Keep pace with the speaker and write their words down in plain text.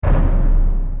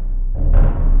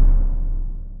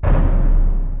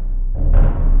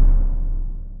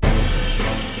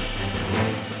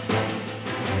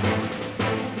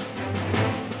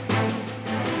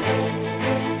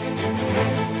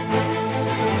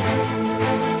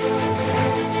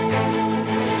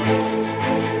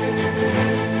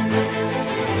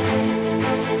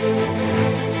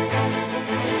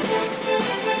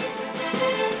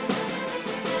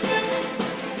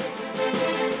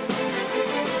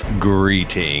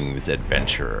Greetings,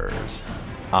 adventurers.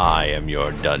 I am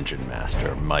your dungeon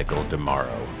master, Michael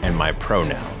Demaro, and my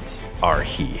pronouns are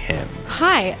he, him.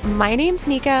 Hi, my name's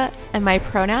Nika, and my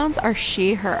pronouns are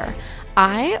she, her.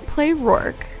 I play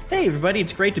Rourke. Hey everybody,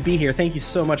 it's great to be here. Thank you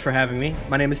so much for having me.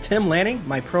 My name is Tim Lanning,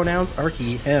 my pronouns are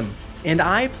he, him. And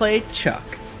I play Chuck.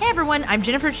 Hey everyone, I'm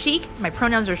Jennifer Cheek, my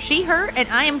pronouns are she, her, and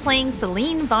I am playing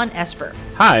Celine Von Esper.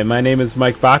 Hi, my name is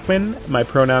Mike Bachman, my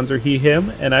pronouns are he,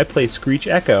 him, and I play Screech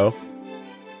Echo.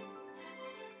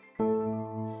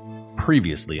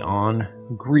 Previously on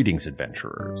Greetings,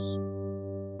 adventurers.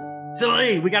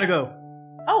 Celine, we gotta go.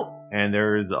 Oh. And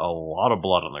there's a lot of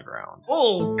blood on the ground.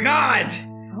 Oh God!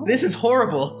 This is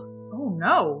horrible. Oh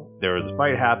no. There was a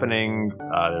fight happening.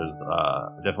 There's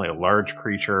definitely a large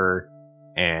creature,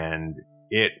 and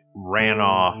it ran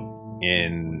off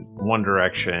in one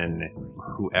direction.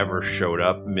 Whoever showed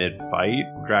up mid-fight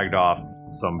dragged off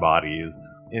some bodies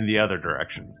in the other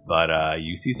direction. But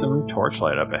you see some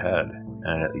torchlight up ahead,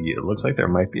 and it looks like there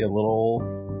might be a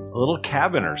little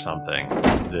cabin or something.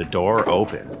 The door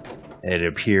opens. It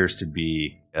appears to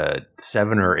be a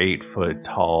 7 or 8 foot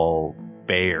tall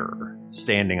bear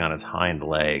standing on its hind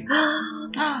legs.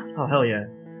 Oh, hell yeah.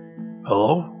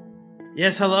 Hello?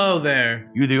 Yes, hello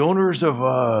there. You the owners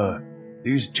of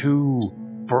these 2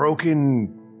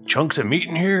 broken chunks of meat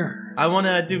in here? I want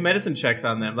to do medicine checks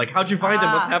on them. Like, how'd you find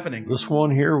them? What's happening? This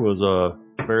one here was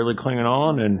barely clinging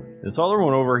on, and this other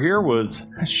one over here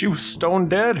she was stone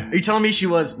dead. Are you telling me she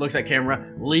was, looks at camera,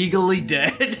 legally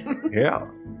dead? Yeah,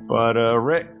 but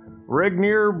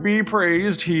Regnier be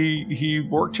praised. He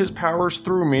worked his powers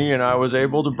through me, and I was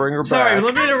able to bring her back. Sorry,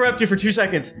 let me interrupt you for 2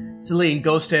 seconds. Celine,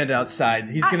 go stand outside.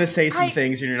 He's gonna say some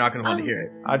things, and you're not gonna want to hear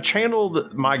it. I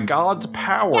channeled my god's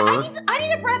power. Yeah, I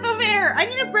need a breath of air. I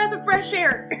need a breath of fresh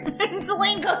air. And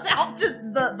Celine goes out to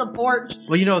the porch.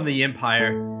 Well, you know, in the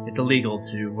Empire, it's illegal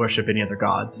to worship any other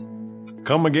gods.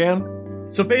 Come again?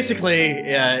 So basically,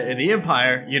 in the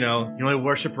Empire, you only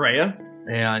worship Rhea,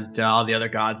 and all the other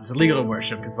gods it's illegal to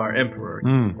worship because of our Emperor.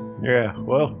 Yeah,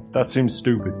 well, that seems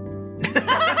stupid.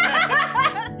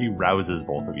 He rouses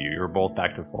both of you. You're both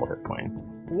back to full hit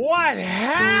points. What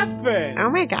happened? Oh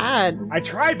my god. I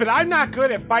tried, but I'm not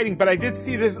good at fighting, but I did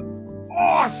see this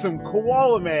awesome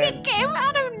koala man. He came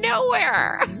out of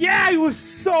nowhere. Yeah, he was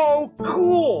so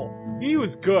cool. He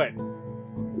was good.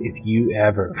 If you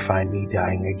ever find me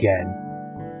dying again,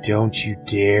 don't you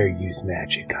dare use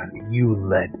magic on me. You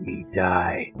let me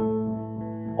die.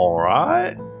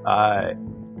 Alright.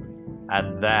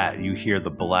 At that, you hear the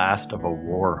blast of a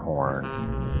war horn.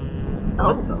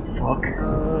 What the fuck?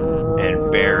 And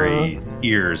Barry's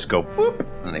ears go boop,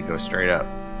 and they go straight up.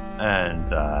 And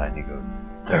he goes,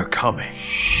 "They're coming."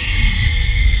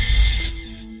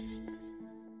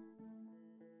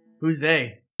 Who's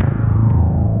they?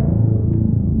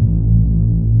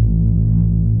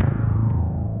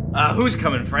 Who's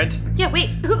coming, friend? Yeah, wait,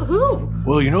 who?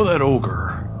 Well, you know that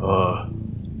ogre.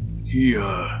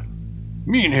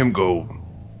 Me and him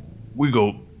we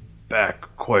go back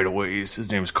quite a ways. His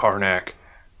name's Karnak,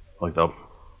 like the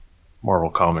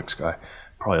Marvel Comics guy.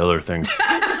 Probably other things.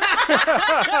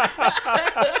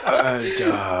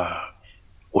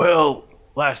 Well,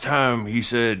 last time he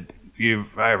said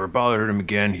if I ever bothered him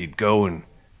again, he'd go and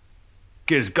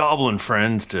get his goblin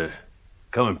friends to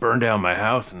come and burn down my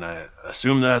house, and I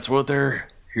assume that's what they're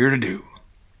here to do.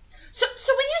 So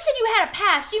when you said you had a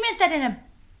past, you meant that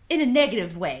in a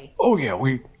negative way. Oh yeah,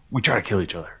 we try to kill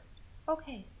each other.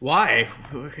 Okay. Why?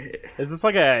 Is this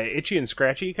like a itchy and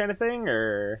scratchy kind of thing,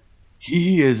 or?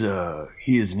 He is an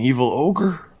evil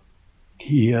ogre.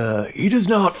 He does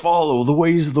not follow the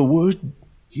ways of the wood.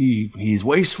 He's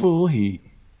wasteful.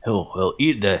 He'll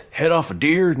eat the head off a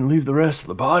deer and leave the rest of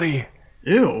the body.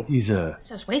 Ew. He's It's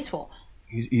just wasteful.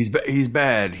 He's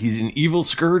bad. He's an evil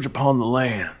scourge upon the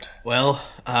land. Well,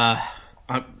 the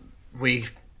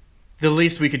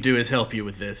least we could do is help you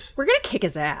with this. We're gonna kick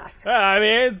his ass. I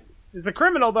mean, it's a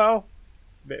criminal though.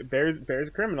 Bear's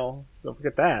a criminal. Don't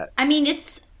forget that. I mean,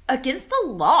 it's against the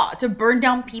law to burn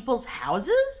down people's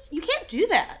houses. You can't do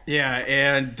that. Yeah,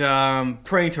 and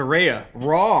praying to Rhea,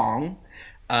 wrong,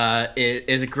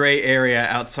 is a gray area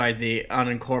outside the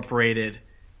unincorporated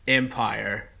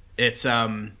empire. It's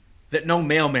that no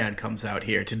mailman comes out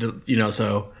here to do, does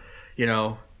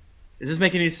this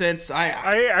make any sense?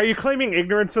 Are you claiming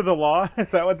ignorance of the law?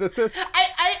 Is that what this is?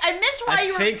 I missed why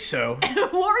you were... I think so.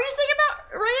 What were you saying about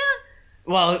Rhea?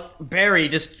 Well, Barry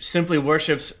just simply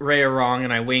worships Rhea wrong,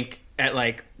 and I wink at,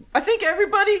 I think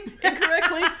everybody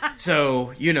incorrectly.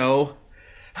 So,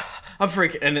 I'm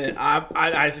freaking, and then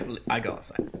I go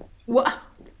outside. What?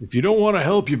 If you don't want to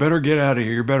help, you better get out of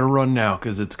here. You better run now,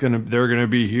 because they're gonna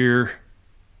be here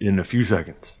in a few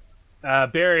seconds.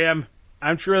 Barry, I'm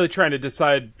really trying to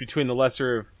decide between the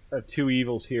lesser of two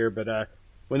evils here, but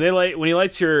when he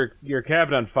lights your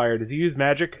cabin on fire, does he use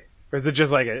magic, or is it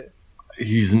just like a?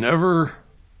 He's never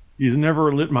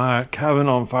lit my cabin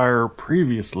on fire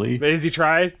previously. But has he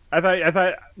tried? I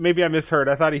thought maybe I misheard.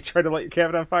 I thought he tried to light your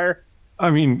cabin on fire. I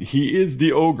mean, he is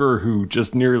the ogre who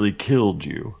just nearly killed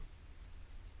you.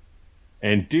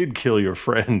 And did kill your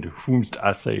friend, whomst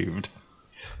I saved.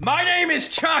 My name is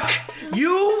Chuck.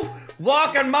 You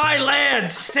walk on my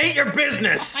lands. State your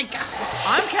business. Oh my God.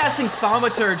 I'm casting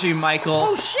Thaumaturgy, Michael.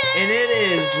 Oh, shit. And it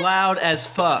is loud as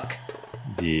fuck.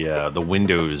 The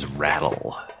windows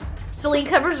rattle. Celine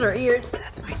covers her ears.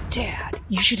 That's my dad.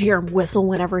 You should hear him whistle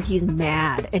whenever he's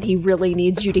mad, and he really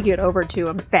needs you to get over to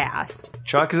him fast.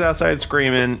 Chuck is outside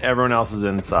screaming. Everyone else is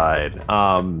inside.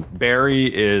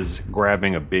 Barry is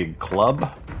grabbing a big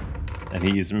club, and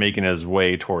he's making his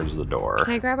way towards the door.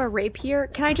 Can I grab a rapier?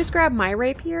 Can I just grab my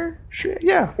rapier? Sure,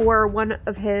 yeah. Or one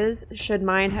of his? Should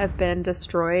mine have been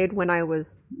destroyed when I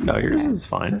was... No, yours is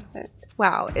fine.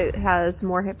 Wow, it has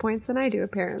more hit points than I do,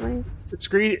 apparently.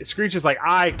 Screech is like,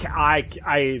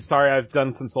 I sorry, I've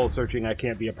done some soul searching. I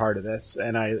can't be a part of this,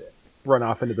 and I run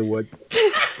off into the woods.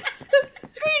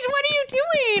 Screech, what are you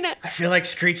doing? I feel like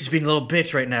Screech is being a little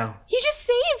bitch right now. He just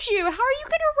saved you. How are you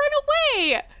going to run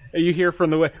away? You hear from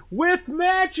the way with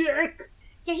magic.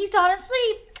 Yeah, he's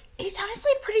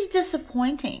honestly pretty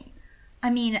disappointing. I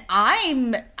mean,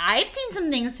 I've seen some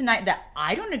things tonight that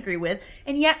I don't agree with,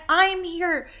 and yet I'm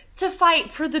here to fight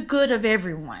for the good of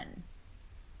everyone.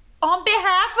 On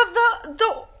behalf of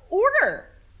the order.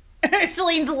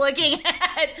 Celine's looking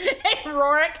at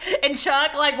Rourke and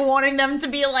Chuck, like wanting them to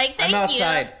be like, thank you. I'm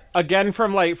outside. Again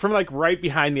from right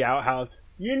behind the outhouse.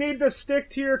 You need to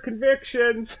stick to your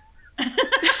convictions.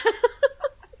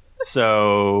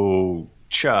 So,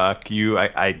 Chuck,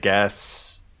 I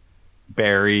guess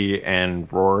Barry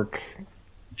and Rourke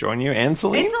join you, and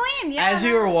Celine? It's Celine, yeah. As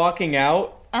you were walking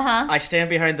out, Uh-huh. I stand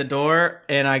behind the door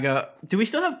and I go, do we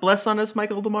still have Bless on us,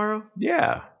 Michael, tomorrow?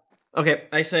 Yeah. Okay,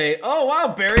 I say, oh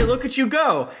wow, Barry, look at you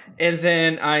go. And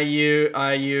then I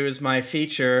use my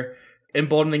feature,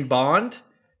 Emboldening Bond,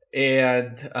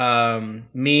 and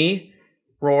me,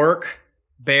 Rourke,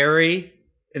 Barry,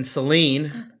 and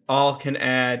Celine all can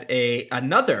add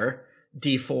another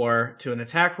D4 to an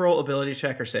attack roll, ability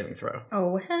check, or saving throw.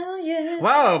 Oh, hell yeah.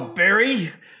 Wow,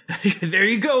 Barry, there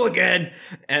you go again.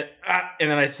 And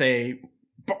then I say,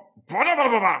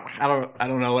 I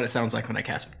don't know what it sounds like when I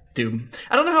cast Doom.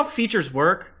 I don't know how features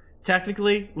work,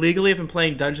 technically. Legally, I've been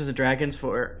playing Dungeons & Dragons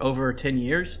for over 10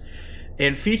 years.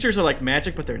 And features are like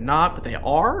magic, but they're not, but they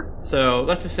are. So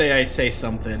let's just say I say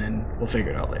something and we'll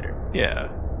figure it out later. Yeah.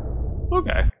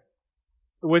 Okay.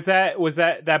 Was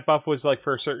that buff was like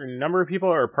for a certain number of people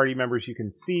or party members you can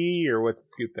see, or what's the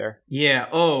scoop there? Yeah.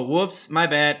 Oh, whoops. My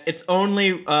bad. It's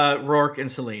only Rourke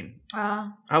and Celine.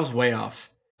 Ah. I was way off.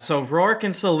 So Rourke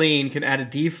and Celine can add a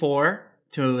D4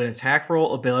 to an attack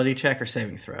roll, ability check, or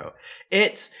saving throw.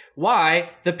 It's why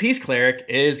the Peace Cleric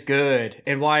is good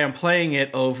and why I'm playing it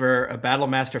over a Battle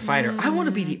Master Fighter. I want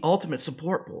to be the ultimate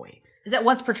support boy. Is that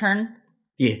once per turn?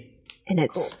 Yeah. And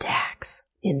it stacks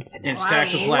infinite. And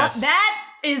stacks with Well, Bless. that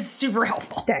is super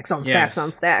helpful. Stacks on Yes. stacks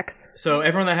on stacks. So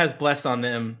everyone that has Bless on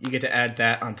them, you get to add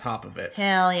that on top of it.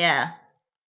 Hell yeah.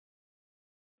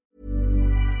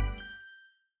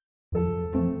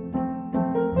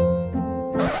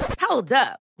 Hold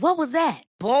up. What was that?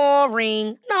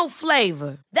 Boring. No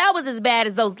flavor. That was as bad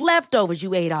as those leftovers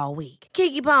you ate all week.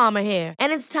 Keke Palmer here,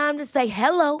 and it's time to say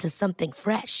hello to something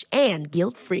fresh and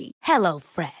guilt-free. Hello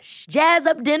Fresh. Jazz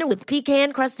up dinner with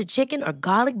pecan-crusted chicken or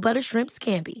garlic butter shrimp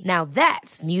scampi. Now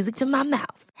that's music to my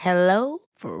mouth. Hello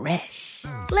Fresh.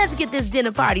 Let's get this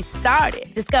dinner party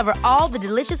started. Discover all the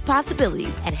delicious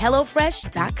possibilities at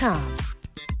HelloFresh.com.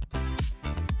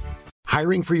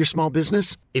 Hiring for your small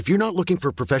business? If you're not looking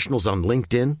for professionals on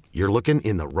LinkedIn, you're looking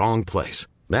in the wrong place.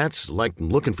 That's like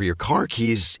looking for your car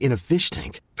keys in a fish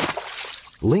tank.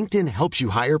 LinkedIn helps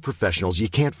you hire professionals you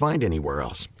can't find anywhere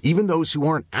else, even those who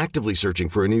aren't actively searching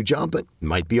for a new job but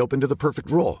might be open to the perfect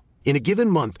role. In a given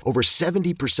month, over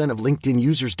 70% of LinkedIn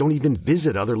users don't even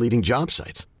visit other leading job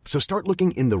sites. So start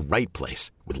looking in the right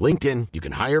place. With LinkedIn, you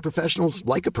can hire professionals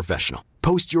like a professional.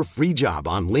 Post your free job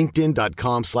on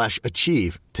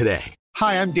linkedin.com/achieve today.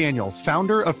 Hi, I'm Daniel,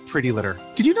 founder of Pretty Litter.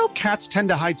 Did you know cats tend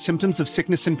to hide symptoms of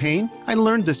sickness and pain? I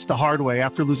learned this the hard way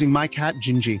after losing my cat,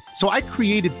 Gingy. So I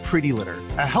created Pretty Litter,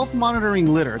 a health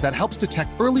monitoring litter that helps detect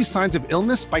early signs of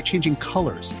illness by changing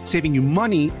colors, saving you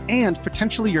money and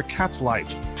potentially your cat's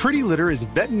life. Pretty Litter is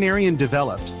veterinarian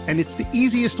developed, and it's the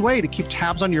easiest way to keep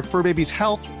tabs on your fur baby's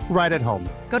health right at home.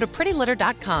 Go to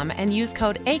prettylitter.com and use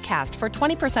code ACAST for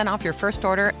 20% off your first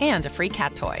order and a free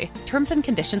cat toy. Terms and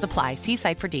conditions apply. See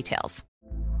site for details.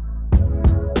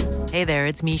 Hey there,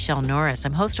 it's Michelle Norris.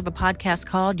 I'm host of a podcast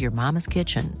called Your Mama's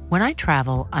Kitchen. When I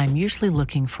travel, I'm usually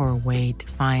looking for a way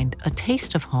to find a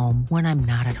taste of home when I'm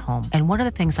not at home. And one of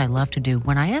the things I love to do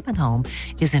when I am at home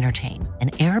is entertain.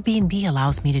 And Airbnb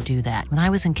allows me to do that. When I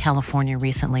was in California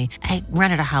recently, I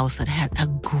rented a house that had a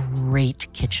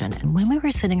great kitchen. And when we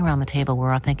were sitting around the table, we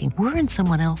were all thinking, we're in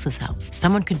someone else's house.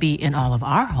 Someone could be in all of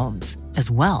our homes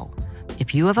as well.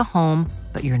 If you have a home,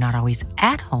 but you're not always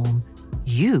at home,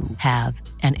 you have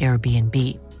an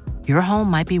Airbnb. Your home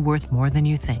might be worth more than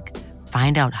you think.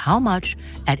 Find out how much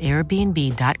at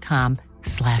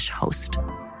airbnb.com/host.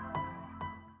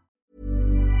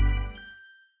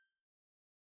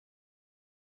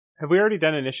 Have we already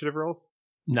done initiative rolls?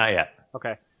 Not yet.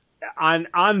 Okay.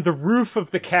 On the roof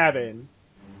of the cabin,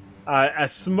 a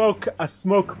smoke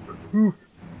poof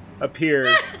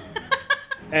appears.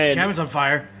 And Cabin's on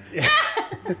fire.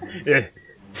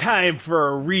 Time for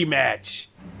a rematch.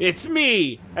 It's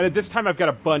me! And at this time I've got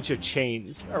a bunch of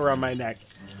chains around my neck.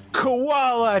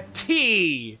 Koala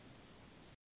T!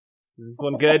 Is this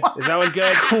one good? Is that one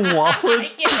good? Koala T?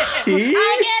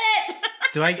 I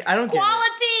get it. I don't get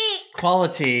Quality. it.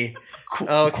 Quality.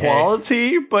 Okay.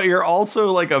 Quality, but you're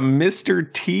also like a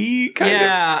Mr. T kind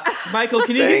Yeah. of Michael,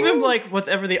 can you thing? give him like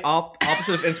whatever the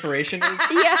opposite of inspiration is?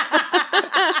 Yeah.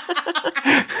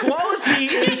 Quality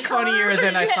is funnier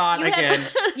than I thought again.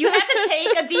 You have to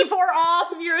take a D4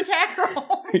 off of your attack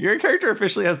rolls. Your character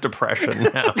officially has depression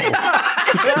now.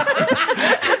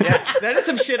 Yeah, that is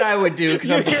some shit I would do.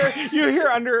 You hear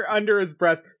under his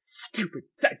breath, stupid.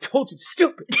 I told you,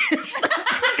 stupid. This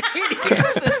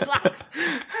sucks.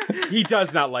 He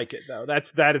does not like it, though.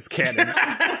 That is canon.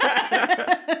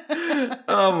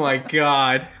 Oh my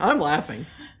god. I'm laughing.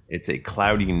 It's a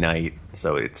cloudy night,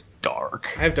 so it's dark.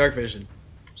 I have dark vision.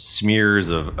 Smears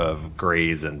of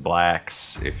grays and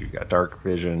blacks if you've got dark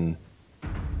vision.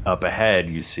 Up ahead,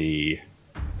 you see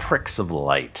pricks of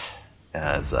light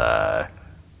as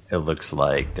it looks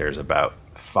like there's about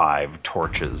 5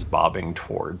 torches bobbing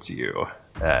towards you.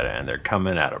 And they're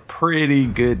coming at a pretty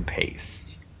good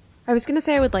pace. I was going to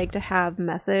say I would like to have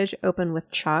message open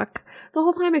with Chuck. The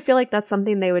whole time I feel like that's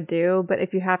something they would do, but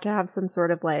if you have to have some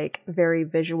sort of like very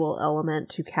visual element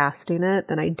to casting it,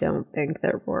 then I don't think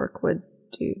that Rourke would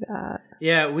do that.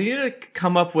 Yeah, we need to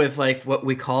come up with like what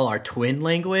we call our twin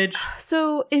language.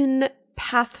 So in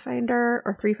Pathfinder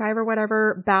or 3.5 or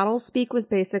whatever, Battle Speak was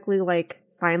basically like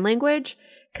sign language.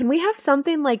 Can we have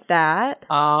something like that?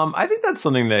 I think that's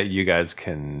something that you guys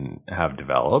can have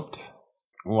developed.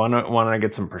 Want to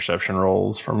get some perception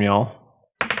rolls from y'all?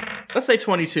 Let's say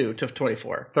 22 to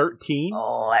 24. 13?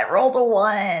 Oh, I rolled a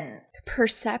 1.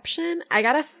 Perception? I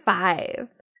got a 5.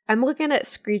 I'm looking at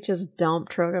Screech's dump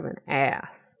truck of an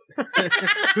ass.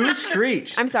 Who's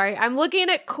Screech? I'm sorry. I'm looking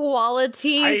at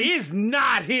Quality's He is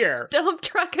not here. dump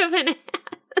truck of an ass.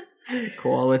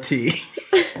 Quality.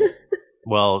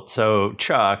 Well, so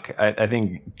Chuck, I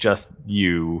think just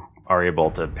you are able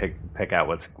to pick out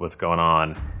what's going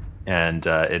on, and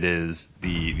it is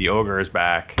the ogre is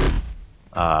back,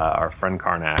 our friend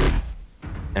Karnak,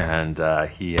 and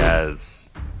he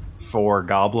has 4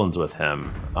 goblins with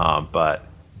him, but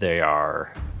they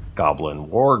are goblin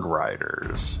warg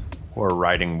riders who are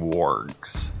riding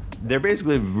wargs. They're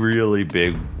basically really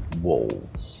big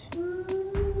wolves.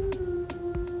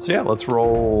 So yeah, let's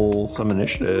roll some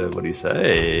initiative. What do you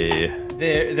say?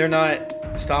 They're not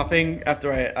stopping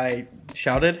after I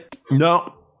shouted?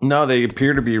 No, they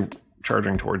appear to be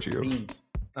charging towards you. Beans.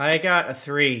 I got a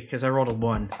 3 because I rolled a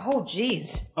 1. Oh,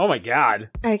 jeez. Oh my god.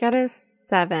 I got a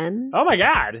 7. Oh my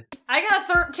god. I got a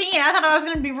 13. I thought I was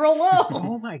going to be real low.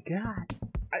 Oh my god.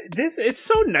 It's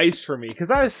so nice for me because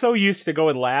I was so used to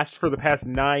going last for the past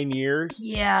 9 years.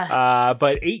 Yeah.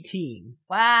 But 18.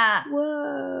 Wow.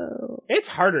 Whoa. It's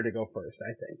harder to go first,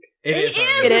 I think. It is.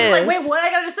 It is. Like, wait, what? I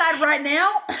got to decide right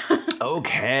now?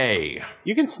 Okay.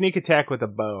 You can sneak attack with a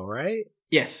bow, right?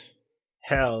 Yes.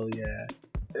 Hell yeah.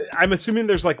 I'm assuming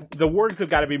there's like the wargs have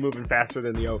got to be moving faster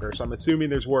than the ogre, so I'm assuming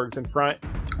there's wargs in front.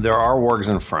 There are wargs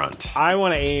in front. I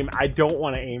want to aim. I don't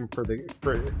want to aim for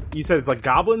you said it's like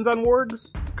goblins on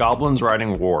wargs? Goblins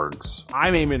riding wargs.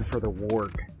 I'm aiming for the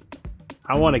warg.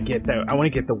 I want to get that. I want to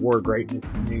get the warg right in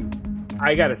his snoot.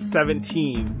 I got a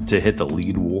 17. To hit the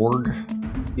lead warg?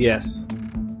 Yes.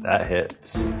 That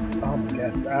hits. Oh my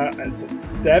god. So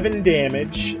 7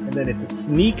 damage, and then it's a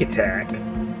sneak attack.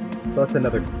 So that's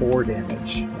another 4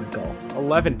 damage.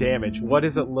 11 damage. What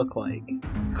does it look like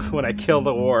when I kill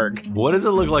the warg? What does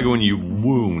it look like when you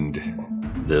wound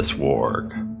this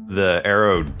warg? The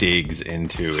arrow digs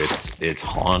into its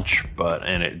haunch,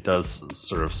 and it does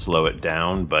sort of slow it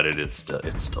down, but it's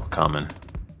still coming.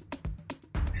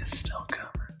 It's still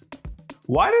coming.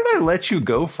 Why did I let you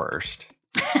go first?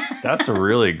 That's a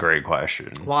really great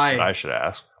question. Why? That I should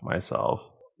ask myself.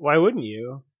 Why wouldn't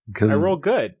you? Because I rolled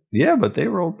good. Yeah, but they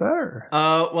rolled better.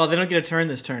 Well, they don't get a turn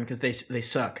this turn because they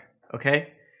suck.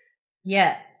 Okay.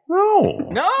 Yeah.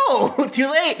 No,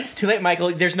 too late,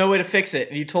 Michael. There's no way to fix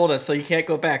it. You told us, so you can't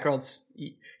go back, or else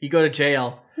you go to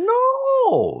jail.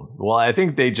 No. Well, I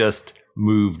think they just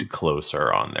moved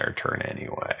closer on their turn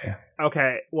anyway.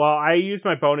 Okay. Well, I used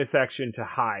my bonus action to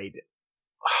hide.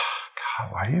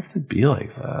 God, why do you have to be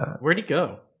like that? Where'd he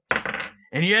go?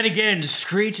 And yet again,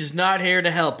 Screech is not here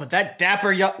to help. But that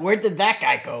dapper, where did that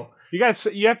guy go? You guys,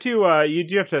 you have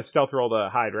to stealth roll to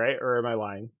hide, right? Or am I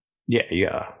lying?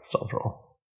 Yeah, stealth roll.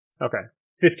 Okay,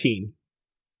 15.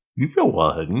 You feel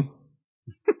well hidden.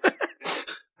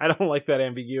 I don't like that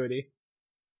ambiguity.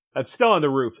 I'm still on the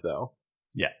roof, though.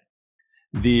 Yeah.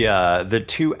 The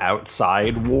two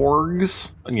outside wargs,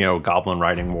 goblin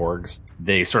riding wargs,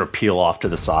 they sort of peel off to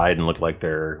the side and look like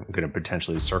they're going to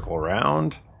potentially circle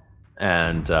around.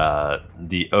 And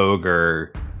the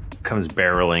ogre comes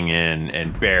barreling in,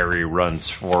 and Barry runs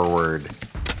forward.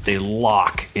 They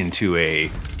lock into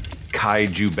a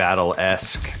kaiju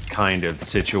battle-esque kind of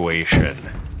situation,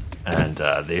 and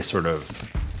they sort of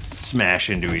smash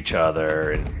into each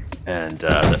other, and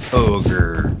the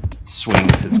ogre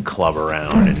swings his club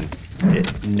around and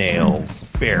it nails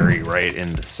Barry right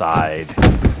in the side,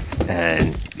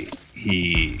 and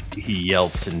he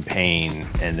yelps in pain,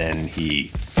 and then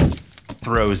he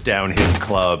throws down his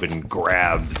club and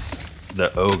grabs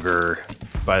the ogre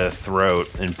by the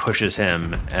throat and pushes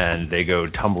him, and they go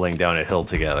tumbling down a hill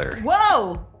together. Whoa!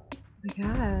 Oh my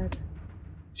god.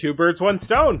 2 birds, 1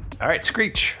 stone. All right,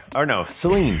 Screech. Or no,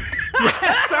 Celine.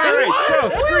 Yes, all right. So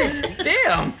Screech.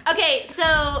 Damn. Okay,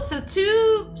 so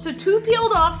two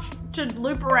peeled off to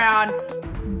loop around.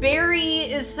 Barry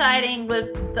is fighting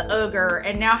with the ogre,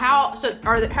 and now how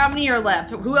many are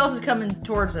left? Who else is coming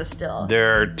towards us still?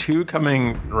 There are 2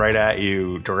 coming right at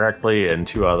you directly, and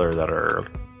 2 other that are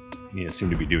seem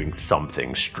to be doing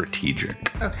something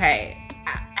strategic. Okay.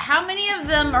 How many of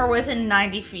them are within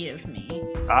 90 feet of me?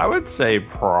 I would say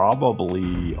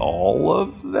probably all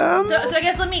of them. So I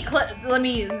guess let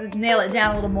me nail it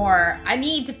down a little more. I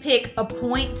need to pick a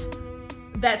point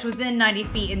that's within 90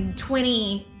 feet and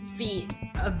 20 feet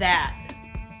of that.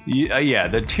 Yeah,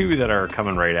 the 2 that are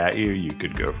coming right at you, you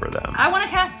could go for them. I want to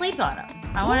cast sleep on them.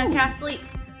 I want to cast sleep.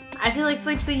 I feel like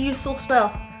sleep's a useful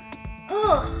spell.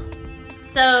 Ugh.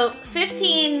 So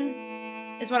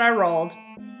 15 is what I rolled,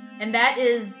 and that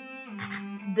is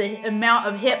the amount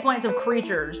of hit points of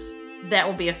creatures that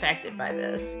will be affected by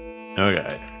this.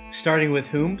 Okay. Starting with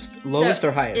whomst? Lowest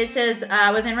or highest? It says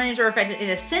within range or affected in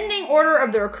ascending order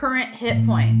of their current hit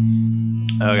points.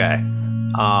 Okay.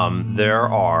 There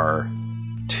are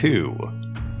 2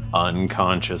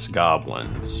 unconscious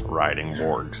goblins riding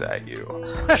wargs at you.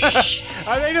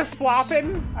 Are they just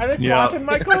flopping? Flopping,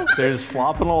 Michael? They're just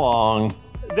flopping along.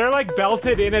 They're like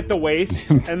belted in at the waist,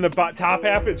 and the top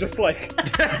half is just like...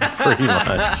 Pretty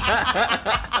much.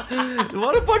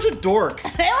 What a bunch of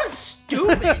dorks. They look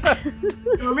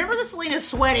stupid. Remember that Selena's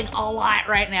sweating a lot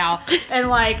right now,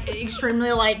 and extremely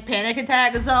panic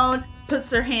attack zone. Puts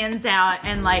their hands out,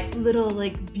 and little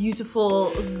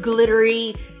beautiful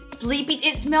glittery sleepy.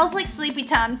 It smells like sleepy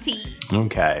time tea.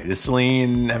 Okay. Does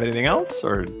Celine have anything else,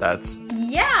 or that's...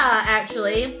 Yeah,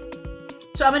 actually.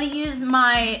 So I'm going to use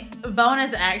my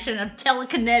bonus action of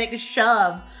telekinetic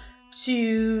shove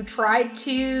to try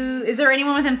to... Is there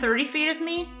anyone within 30 feet of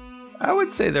me? I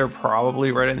would say they're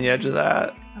probably right on the edge of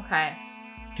that. Okay.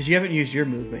 Because you haven't used your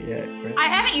movement yet, right? I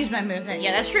haven't used my movement.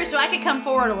 Yeah, that's true. So I could come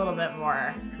forward a little bit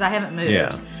more because I haven't moved.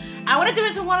 Yeah. I want to do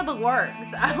it to one of the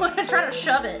wargs. I want to try to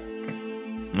shove it.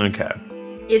 Okay.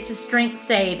 It's a strength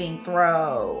saving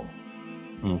throw.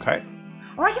 Okay.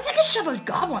 Or I guess I could shove a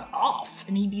goblin off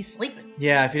and he'd be sleeping.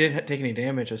 Yeah, if you didn't take any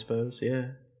damage, I suppose,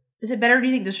 yeah. Is it better, do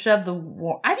you think, to shove the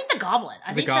I think the goblin.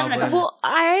 I think shoving a goblin. Well,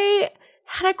 I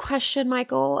had a question,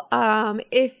 Michael.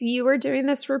 If you were doing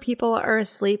this where people are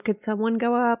asleep, could someone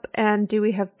go up, and do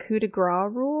we have coup de grace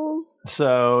rules?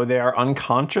 So they are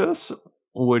unconscious,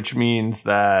 which means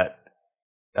that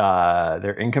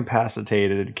They're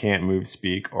incapacitated, can't move,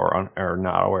 speak, or are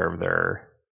not aware of their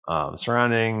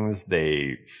surroundings.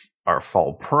 They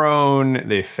fall prone.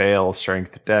 They fail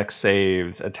strength dex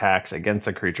saves. Attacks against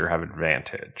the creature have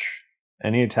advantage.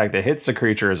 Any attack that hits the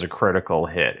creature is a critical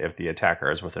hit if the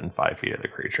attacker is within 5 feet of the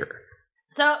creature.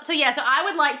 So I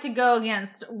would like to go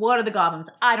against one of the goblins.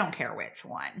 I don't care which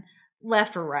one,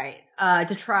 left or right,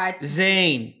 to try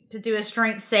Zane to do a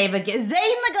strength save against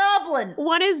Zane the Goblin.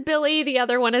 One is Billy, the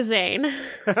other one is Zane.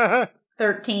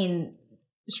 13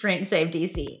 strength save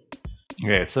DC.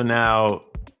 Okay, so now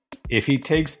if he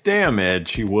takes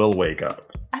damage, he will wake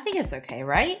up. I think it's okay,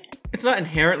 right? It's not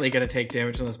inherently going to take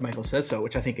damage unless Michael says so,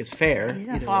 which I think is fair. He's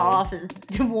gonna fall off his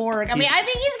warg. I mean, I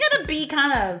think he's gonna be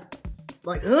kind of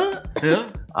like,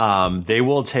 They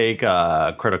will take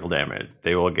critical damage.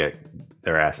 They will get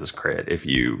their asses crit if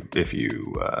you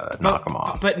knock them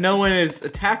off. But no one is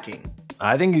attacking.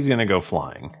 I think he's gonna go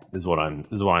flying. Is what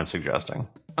I'm suggesting.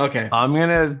 Okay. I'm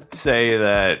gonna say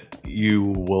that you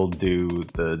will do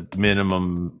the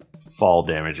minimum fall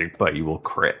damage, but you will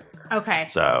crit. Okay.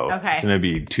 So okay. It's gonna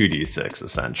be 2d6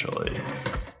 essentially.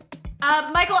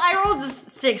 Michael, I rolled a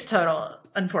 6 total.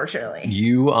 Unfortunately,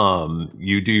 you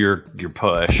do your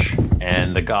push,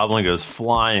 and the goblin goes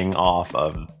flying off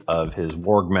of his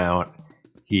warg mount.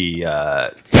 He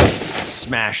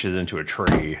smashes into a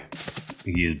tree.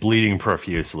 He's bleeding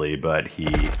profusely, but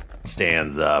he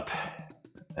stands up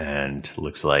and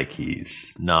looks like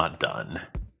he's not done.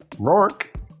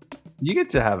 Rourke, you get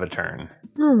to have a turn.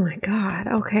 Oh my god,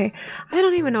 okay. I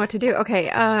don't even know what to do. Okay,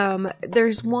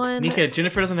 there's one... Nika,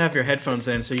 Jennifer doesn't have your headphones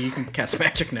in, so you can cast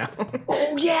magic now.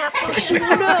 Oh yeah, fuck, she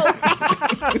will know!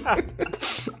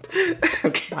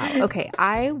 Okay. Wow, okay,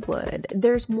 I would.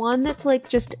 There's one that's like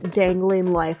just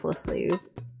dangling lifelessly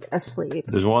asleep.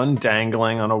 There's one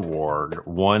dangling on a warg,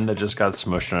 one that just got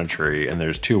smushed on a tree, and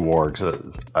there's 2 wargs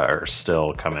that are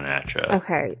still coming at you.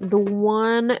 Okay, the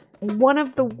one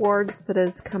of the wargs that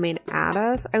is coming at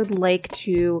us, I would like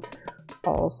to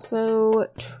also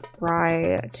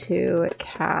try to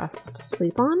cast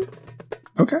Sleep On.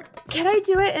 Okay. Can I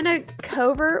do it in a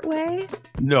covert way?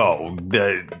 No,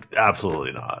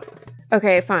 absolutely not.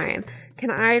 Okay, fine. Can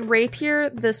I rapier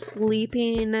the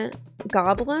sleeping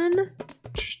goblin?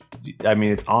 I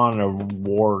mean, it's on a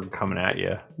warg coming at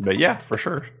you. But yeah, for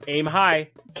sure. Aim high.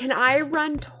 Can I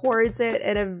run towards it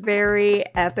in a very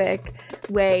epic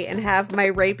way and have my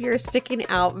rapier sticking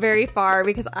out very far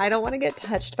because I don't want to get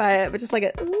touched by it, but just like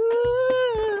a...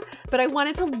 But I want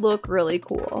it to look really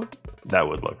cool. That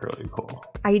would look really cool.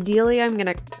 Ideally, I'm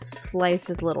going to slice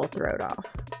his little throat off.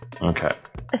 Okay.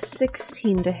 A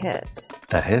 16 to hit.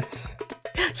 That hits?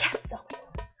 Yes! Oh my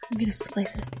god. I'm going to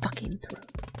slice his fucking throat.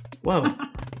 Whoa.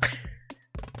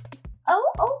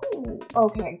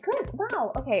 Okay, good.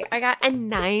 Wow. Okay, I got a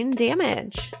 9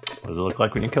 damage. What does it look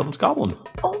like when you kill this goblin?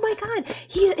 Oh my god.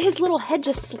 His little head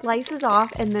just slices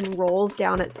off and then rolls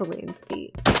down at Celine's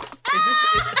feet.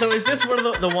 Is this one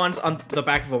of the ones on the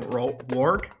back of a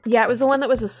warg? Yeah, it was the one that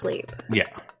was asleep. Yeah.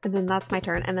 And then that's my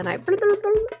turn. And then I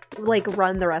like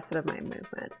run the rest of my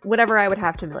movement. Whatever I would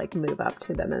have to like move up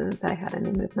to them and if I had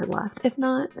any movement left. If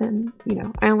not, then,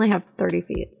 I only have 30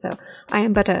 feet. So I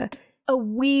am but a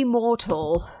wee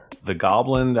mortal. The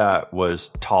goblin that was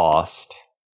tossed,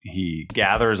 he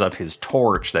gathers up his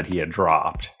torch that he had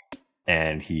dropped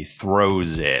and he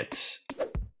throws it.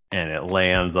 And it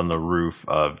lands on the roof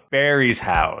of Barry's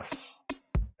house.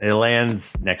 It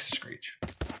lands next to Screech.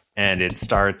 And it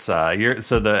starts,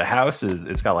 so the house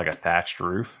it's got like a thatched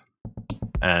roof.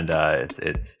 And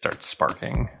it starts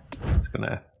sparking. It's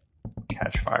gonna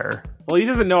catch fire. Well, he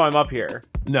doesn't know I'm up here.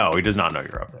 No, he does not know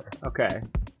you're up there. Okay.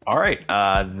 All right,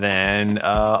 then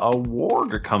a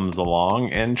warg comes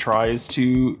along and tries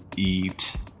to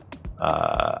eat...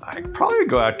 I'd probably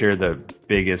go after the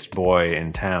biggest boy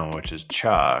in town, which is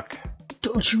Chuck.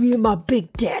 Don't you eat my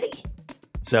big daddy.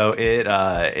 So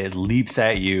it leaps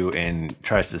at you and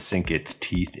tries to sink its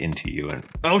teeth into you. And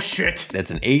oh, shit. That's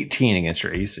an 18 against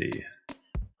your AC.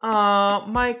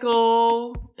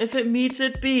 Michael, if it meets,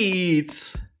 it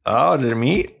beats. Oh, did it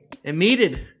meet? It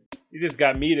meated. You just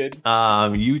got meated.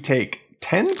 You take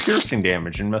 10 piercing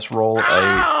damage and must roll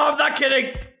I'm not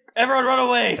kidding. Everyone run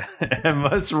away. and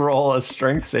must roll a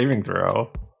strength saving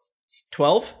throw.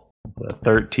 12? It's a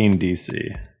 13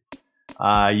 DC.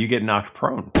 You get knocked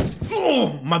prone.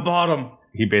 Oh, my bottom.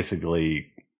 He basically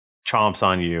chomps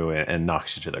on you and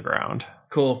knocks you to the ground.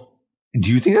 Cool.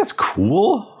 Do you think that's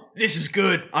cool? This is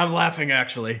good. I'm laughing,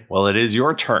 actually. Well, it is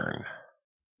your turn.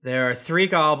 There are 3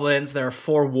 goblins. There are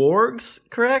 4 wargs,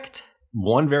 correct?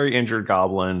 1 very injured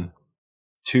goblin,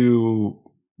 2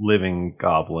 living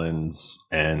goblins,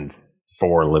 and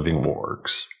 4 living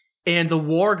wargs. And the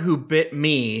warg who bit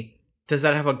me, does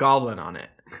that have a goblin on it?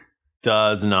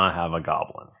 Does not have a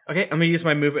goblin. Okay, I'm going to use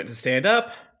my movement to stand up,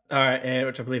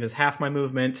 which I believe is half my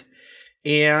movement.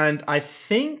 And I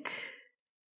think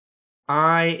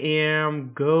I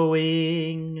am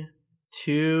going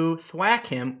to thwack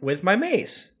him with my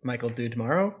mace. Michael do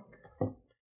tomorrow.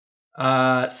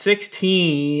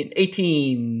 16,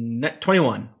 18,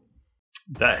 21.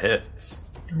 That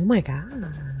hits. Oh my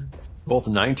god. Both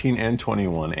 19 and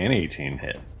 21 and 18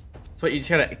 hit. That's what you just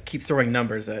gotta keep throwing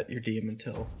numbers at your DM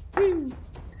until.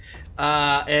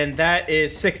 And that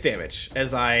is 6 damage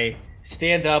as I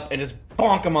stand up and just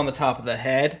bonk him on the top of the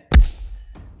head.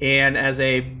 And as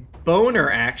a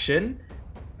boner action,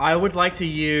 I would like to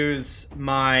use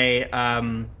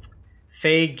my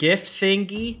Fey gift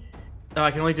thingy. Oh,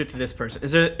 I can only do it to this person.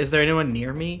 Is there anyone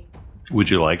near me? Would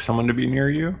you like someone to be near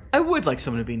you? I would like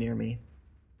someone to be near me.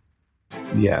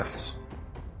 Yes.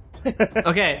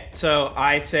 Okay, so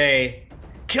I say,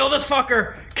 kill this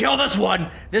fucker! Kill this one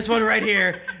right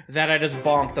here that I just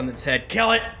bonked on its head.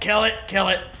 Kill it, kill it, kill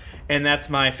it! And that's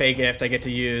my Fey gift. I get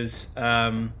to use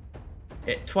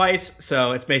it twice,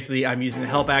 so it's basically I'm using the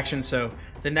help action, so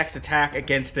the next attack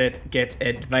against it gets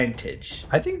advantage.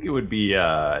 I think it would be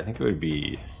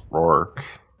Rourke,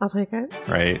 I'll take it.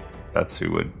 right? That's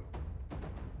who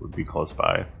would be close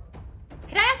by.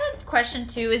 Can I ask a question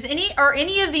too? Are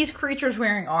any of these creatures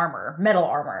wearing armor? Metal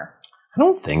armor? I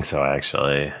don't think so,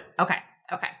 actually. Okay.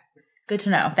 Good to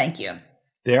know. Thank you.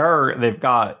 They've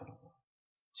got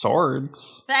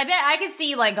swords. But I bet I could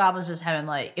see like goblins just having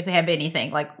like, if they have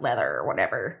anything like leather or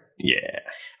whatever. Yeah.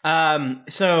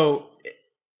 So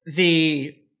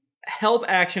the help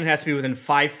action has to be within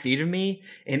 5 feet of me,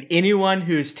 and anyone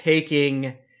who's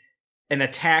taking an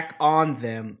attack on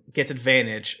them gets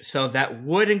advantage. So that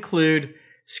would include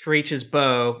Screech's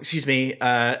bow. Excuse me,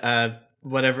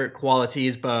 whatever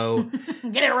quality's bow.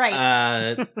 Get it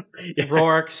right.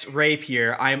 Rourke's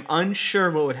rapier. I'm unsure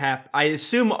what would happen. I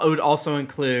assume it would also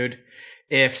include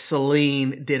if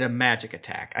Celine did a magic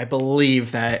attack. I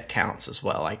believe that counts as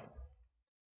well.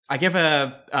 I give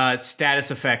a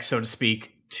status effect, so to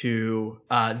speak, to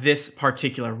this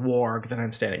particular warg that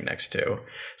I'm standing next to.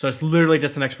 So it's literally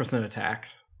just the next person that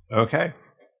attacks. Okay.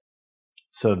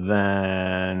 So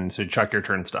Chuck, your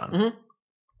turn's done.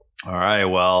 Mm-hmm. All right,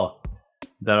 well,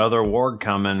 that other warg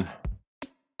coming,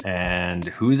 and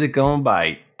who's it gonna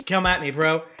bite? Come at me,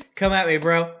 bro. Come at me,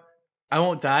 bro. I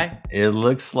won't die. It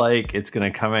looks like it's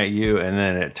gonna come at you, and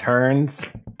then it turns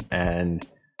and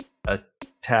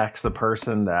attacks the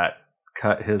person that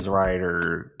cut his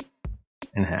rider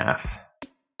in half,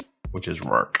 which is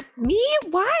Rourke. Me?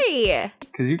 Why?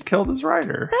 Because you killed his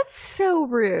rider. That's so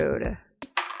rude.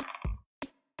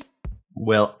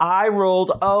 Well, I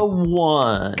rolled a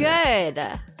 1.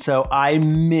 Good. So I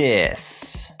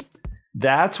miss.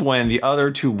 That's when the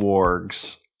other 2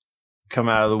 wargs come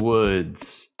out of the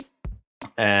woods,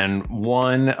 and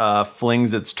one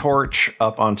flings its torch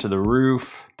up onto the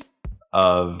roof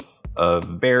of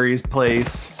Barry's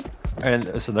place.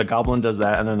 And so the goblin does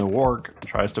that, and then the warg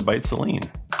tries to bite Celine.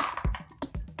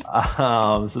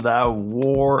 So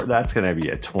that's gonna be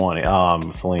a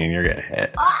 20. Celine, you're getting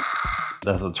hit.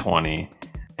 That's a 20,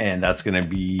 and that's gonna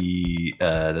be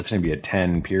a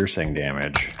 10 piercing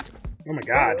damage. Oh my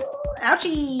god!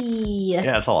 Ouchie! Yeah,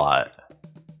 that's a lot.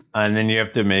 And then you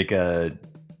have to make a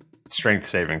strength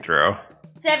saving throw.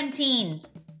 17.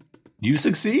 You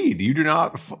succeed. You do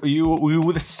not. You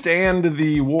withstand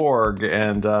the warg,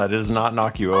 and it does not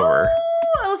knock you over.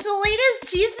 Oh,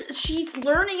 Selena's she's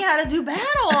learning how to do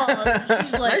battle.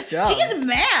 She's like, Nice job. She gets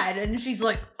mad and she's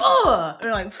like, ugh,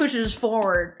 and like pushes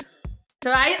forward. So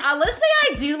let's say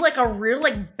I do like a real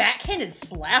like backhanded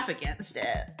slap against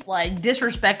it, like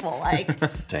disrespectful,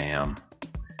 like. Damn.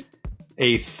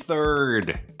 A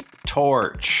third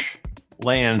torch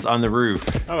lands on the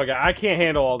roof. Oh my god, I can't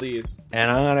handle all these. And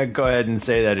I'm going to go ahead and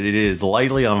say that it is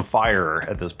lightly on fire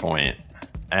at this point.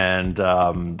 And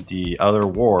the other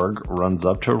warg runs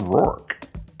up to Rourke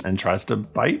and tries to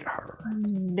bite her.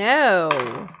 No.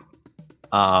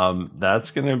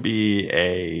 That's going to be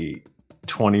a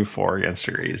 24 against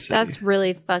your AC. That's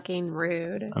really fucking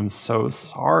rude. I'm so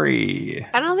sorry.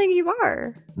 I don't think you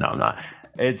are. No, I'm not.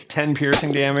 It's 10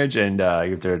 piercing damage, and you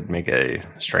have to make a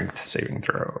strength saving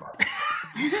throw.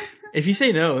 If you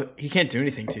say no, he can't do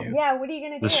anything to you. Yeah, what are you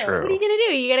gonna do? That's true. What are you gonna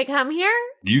do? You gonna come here?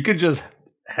 You could just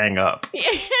hang up.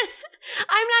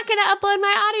 I'm not gonna upload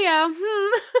my audio.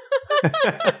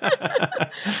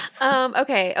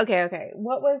 Okay.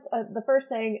 What was the first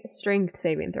thing? Strength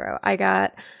saving throw. I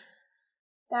got.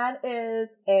 That is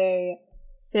a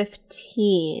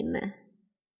 15.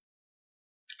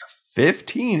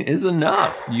 15 is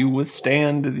enough. You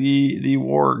withstand the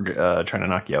warg trying to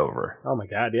knock you over. Oh my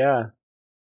god, yeah.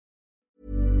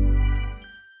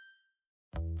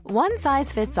 One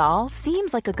size fits all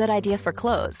seems like a good idea for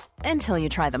clothes until you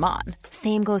try them on.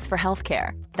 Same goes for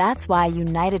healthcare. That's why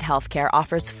United Healthcare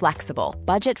offers flexible,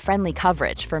 budget-friendly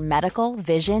coverage for medical,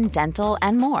 vision, dental,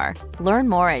 and more. Learn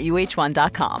more at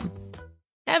uh1.com.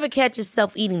 Ever catch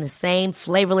yourself eating the same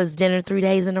flavorless dinner 3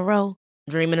 days in a row?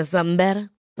 Dreaming of something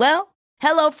better? Well,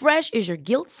 HelloFresh is your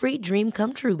guilt-free dream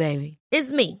come true, baby.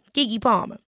 It's me, Keke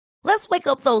Palmer. Let's wake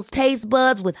up those taste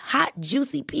buds with hot,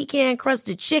 juicy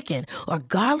pecan-crusted chicken or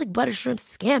garlic butter shrimp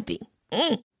scampi.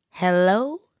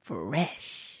 Hello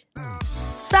Fresh.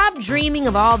 Stop dreaming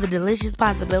of all the delicious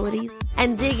possibilities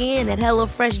and dig in at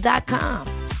HelloFresh.com.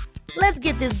 Let's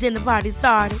get this dinner party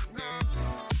started.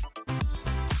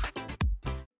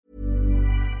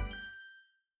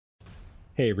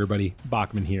 Hey everybody,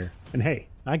 Bachman here. And hey,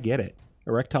 I get it.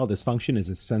 Erectile dysfunction is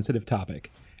a sensitive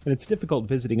topic. And it's difficult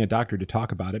visiting a doctor to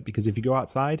talk about it because if you go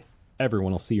outside,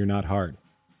 everyone will see you're not hard.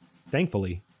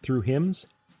 Thankfully, through HIMS,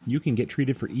 you can get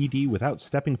treated for ED without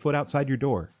stepping foot outside your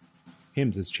door.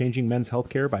 HIMS is changing men's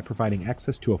healthcare by providing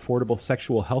access to affordable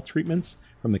sexual health treatments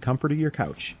from the comfort of your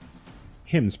couch.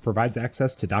 HIMS provides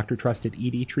access to doctor-trusted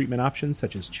ED treatment options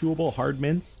such as chewable hard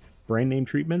mints, brand-name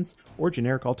treatments, or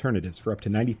generic alternatives for up to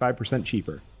 95%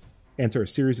 cheaper. Answer a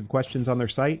series of questions on their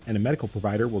site, and a medical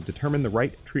provider will determine the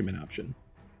right treatment option.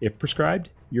 If prescribed,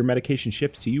 your medication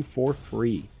ships to you for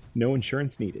free, no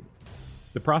insurance needed.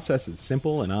 The process is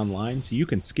simple and online, so you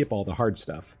can skip all the hard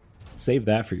stuff. Save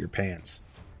that for your pants.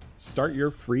 Start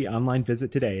your free online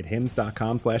visit today at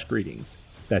hims.com/greetings.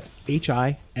 That's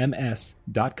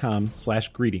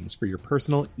HIMS.com/greetings for your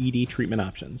personal ED treatment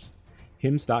options.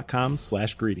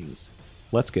 hims.com/greetings.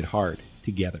 Let's get hard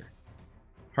together.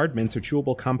 Hard mints are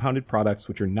chewable compounded products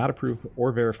which are not approved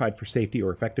or verified for safety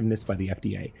or effectiveness by the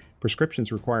FDA.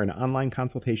 Prescriptions require an online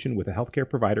consultation with a healthcare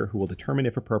provider who will determine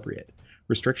if appropriate.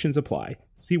 Restrictions apply.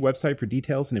 See website for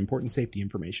details and important safety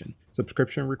information.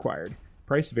 Subscription required.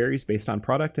 Price varies based on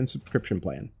product and subscription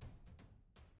plan.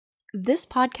 This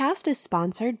podcast is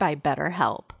sponsored by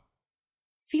BetterHelp.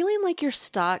 Feeling like you're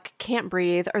stuck, can't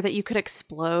breathe, or that you could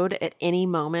explode at any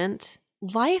moment?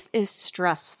 Life is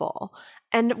stressful.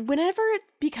 And whenever it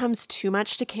becomes too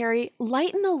much to carry,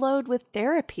 lighten the load with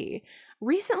therapy.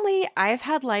 Recently, I've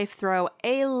had life throw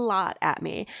a lot at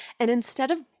me, and instead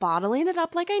of bottling it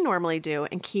up like I normally do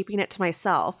and keeping it to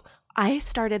myself, I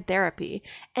started therapy,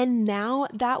 and now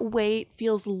that weight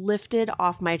feels lifted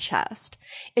off my chest.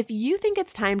 If you think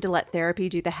it's time to let therapy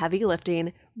do the heavy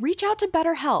lifting, reach out to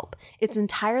BetterHelp. It's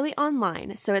entirely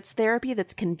online, so it's therapy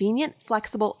that's convenient,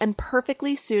 flexible, and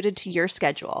perfectly suited to your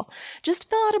schedule. Just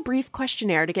fill out a brief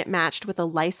questionnaire to get matched with a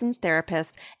licensed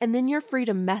therapist, and then you're free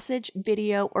to message,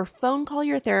 video, or phone call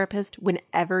your therapist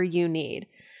whenever you need.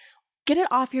 Get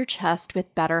it off your chest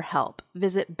with BetterHelp.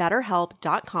 Visit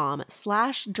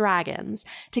betterhelp.com/dragons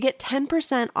to get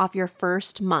 10% off your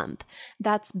first month.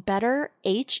 That's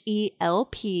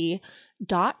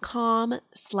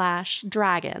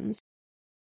betterhelp.com/dragons.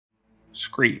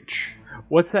 Screech.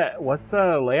 What's that? What's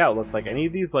the layout look like? Any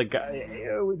of these, like,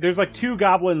 there's like two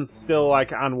goblins still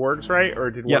like on works, right?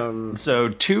 Or did one of them... So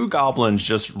 2 goblins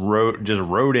just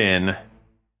rode in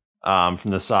from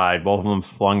the side. Both of them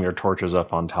flung their torches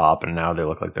up on top, and now they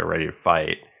look like they're ready to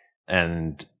fight.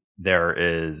 And there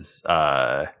is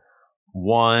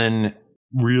one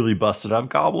really busted up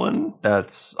goblin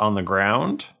that's on the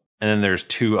ground, and then there's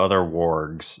 2 other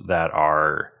wargs that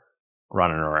are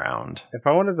running around. If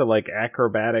I wanted to like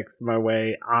acrobatics my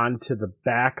way onto the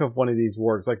back of one of these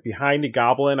wargs, like behind a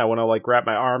goblin, I want to like wrap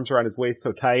my arms around his waist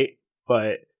so tight,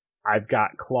 but I've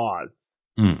got claws.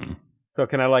 So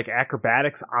can I like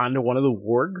acrobatics onto one of the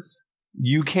wargs?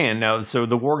 You can now. So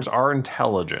the wargs are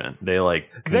intelligent. They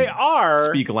they are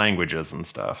speak languages and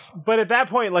stuff. But at that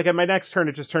point, like at my next turn,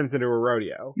 it just turns into a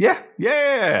rodeo. Yeah.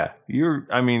 You're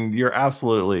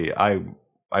absolutely. I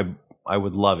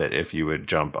would love it if you would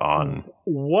jump on.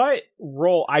 What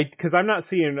role? Because I'm not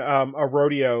seeing a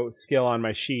rodeo skill on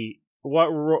my sheet. What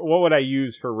would I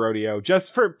use for rodeo?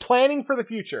 Just for planning for the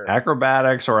future.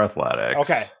 Acrobatics or athletics.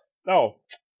 Okay. Oh,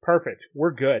 perfect.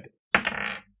 We're good.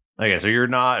 Okay, so you're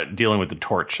not dealing with the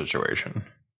torch situation.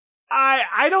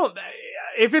 I don't.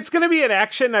 If it's going to be an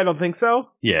action, I don't think so.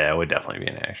 Yeah, it would definitely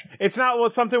be an action. It's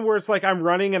not something where it's like I'm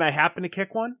running and I happen to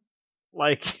kick one,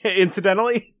 like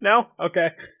incidentally. No, okay.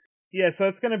 Yeah, so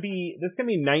that's gonna be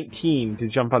 19 to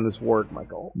jump on this warg,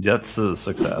 Michael. That's a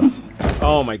success.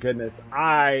 Oh my goodness.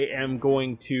 I am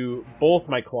going to both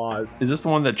my claws. Is this the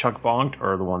one that Chuck bonked,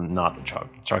 or the one not that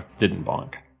Chuck didn't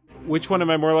bonk? which one am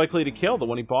I more likely to kill? The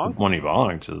one he bonked? One he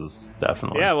bonked is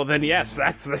definitely. Yeah, well then yes,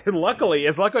 that's luckily,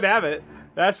 as luck would have it,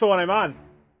 that's the one I'm on.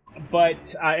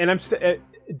 But and I'm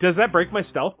does that break my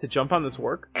stealth to jump on this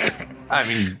warg? I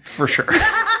mean, for sure.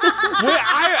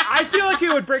 I feel like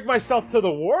it would break my stealth to the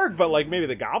warg, but like maybe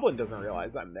the goblin doesn't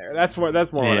realize I'm there. That's more.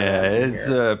 Yeah, it's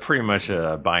pretty much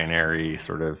a binary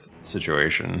sort of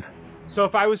situation. So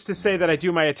if I was to say that I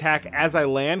do my attack as I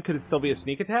land, could it still be a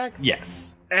sneak attack?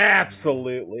 Yes.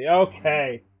 Absolutely.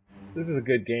 Okay. This is a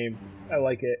good game. I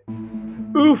like it.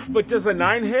 Oof, but does a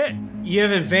 9 hit? You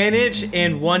have advantage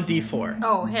and 1d4.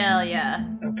 Oh, hell yeah.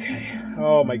 Okay.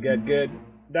 Oh my god, good.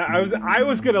 I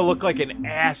was gonna look like an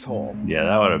asshole. Yeah,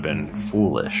 that would have been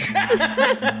foolish.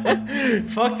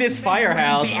 Fuck this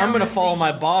firehouse. I'm gonna fall on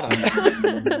my bottom.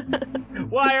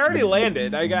 Well, I already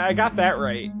landed. I got that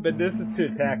right. But this is to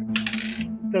attack.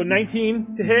 So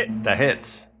 19 to hit. That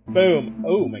hits. Boom.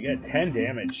 Oh my god, 10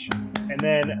 damage. And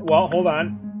then, well, hold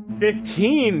on.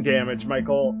 15 damage,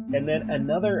 Michael. And then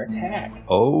another attack.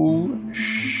 Oh,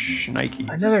 shnikes.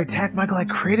 Another attack, Michael. I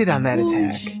critted on that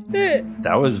attack.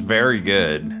 That was very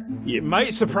good. It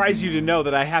might surprise you to know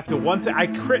that I have to I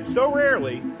crit so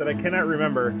rarely that I cannot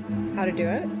remember how to do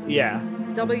it. Yeah.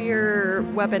 Double your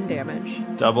weapon damage.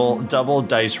 Double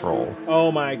dice roll.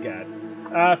 Oh my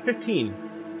god. 15.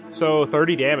 So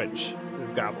 30 damage to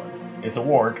this goblin. It's a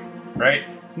warg, right?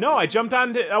 No, I jumped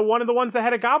on one of the ones that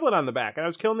had a goblin on the back, and I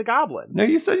was killing the goblin. No,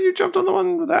 you said you jumped on the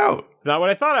one without. It's not what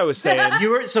I thought I was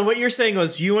saying. So what you're saying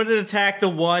was you wanted to attack the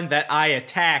one that I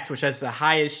attacked, which has the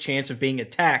highest chance of being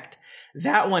attacked.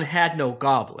 That one had no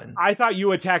goblin. I thought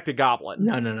you attacked a goblin.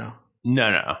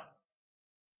 No.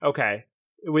 Okay.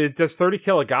 Does 30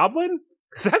 kill a goblin?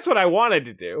 Because that's what I wanted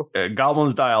to do.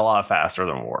 Goblins die a lot faster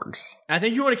than wargs. I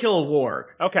think you want to kill a warg.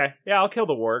 Okay. Yeah, I'll kill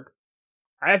the warg.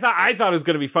 I thought it was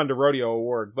going to be fun to rodeo a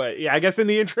warg, but yeah, I guess in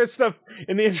the interest of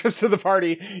the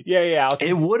party, yeah.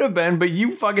 It would have been, but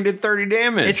you fucking did 30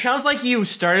 damage. It sounds like you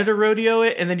started to rodeo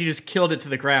it and then you just killed it to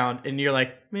the ground, and you're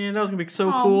like, man, that was gonna be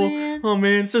so cool. Man. Oh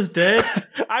man, it's just dead.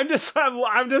 I'm just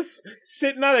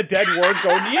sitting on a dead warg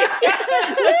going,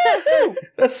 yeah.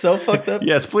 That's so fucked up.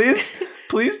 Yes, please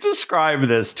describe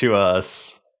this to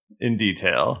us in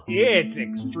detail. It's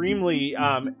extremely.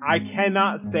 I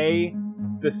cannot say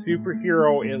the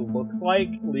superhero it looks like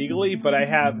legally, but I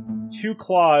have 2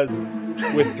 claws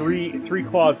with three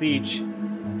claws each.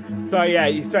 So yeah,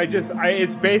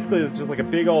 it's basically just like a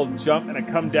big old jump, and I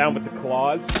come down with the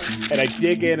claws, and I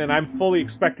dig in, and I'm fully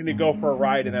expecting to go for a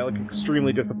ride, and I look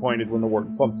extremely disappointed when the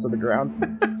warg slumps to the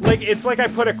ground. Like it's like I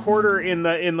put a quarter in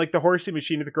the horsey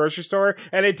machine at the grocery store,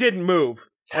 and it didn't move.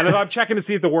 And I'm checking to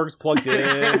see if the warg's plugged in.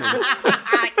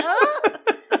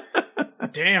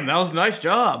 Damn, that was a nice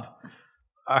job.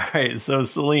 All right, so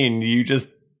Celine, you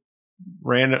just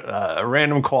a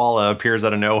random koala appears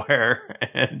out of nowhere,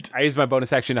 and I use my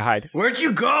bonus action to hide. Where'd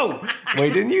you go?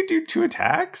 Wait, didn't you do 2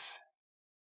 attacks?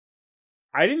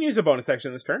 I didn't use a bonus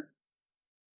action this turn.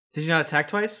 Did you not attack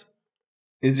twice?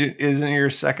 Isn't your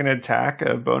second attack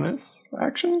a bonus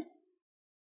action?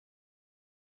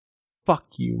 Fuck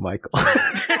you, Michael.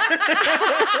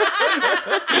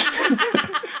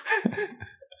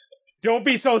 Don't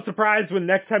be so surprised when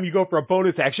next time you go for a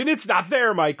bonus action, it's not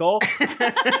there, Michael.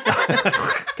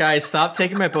 Guys, stop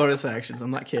taking my bonus actions. I'm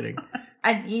not kidding.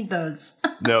 I need those.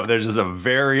 No, there's just a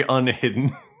very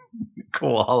unhidden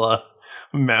koala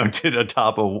mounted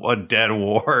atop a dead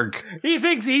warg. He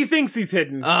thinks he's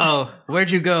hidden. Oh,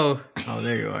 where'd you go? Oh,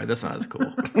 there you are. That's not as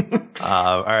cool.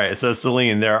 All right, so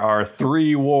Celine, there are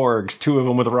 3 wargs, 2 of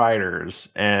them with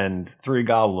riders, and 3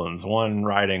 goblins, 2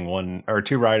 riding,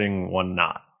 1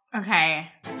 not. Okay.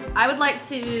 I would like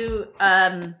to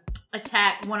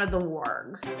attack one of the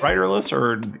wargs. Riderless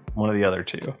or one of the other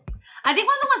 2? I think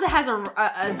one of the ones that has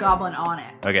a goblin on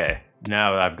it. Okay,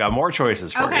 now I've got more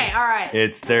choices for you. Okay, all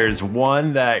right. There's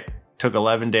one that took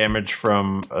 11 damage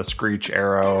from a screech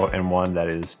arrow, and one that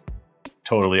is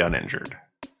totally uninjured.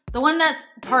 The one that's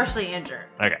partially injured.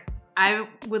 Okay. I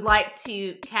would like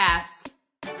to cast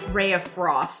Ray of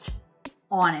Frost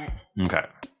on it. Okay.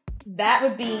 That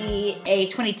would be a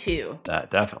 22. That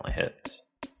definitely hits.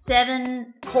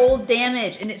 7 cold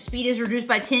damage, and its speed is reduced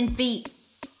by 10 feet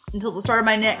until the start of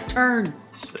my next turn.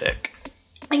 Sick.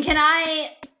 And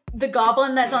the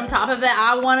goblin that's on top of it,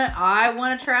 I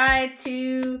wanna try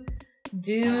to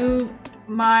do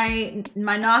my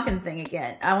knocking thing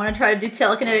again. I wanna try to do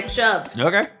telekinetic shove.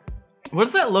 Okay. What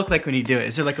does that look like when you do it?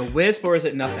 Is there like a wisp or is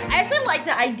it nothing? I actually like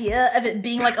the idea of it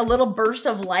being like a little burst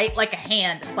of light, like a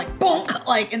hand. It's like bonk,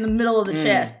 like in the middle of the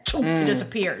chest. It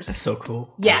disappears. That's so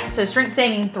cool. Yeah, so strength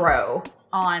saving throw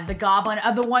on the goblin,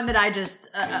 the one that I just,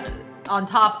 on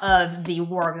top of the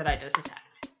warg that I just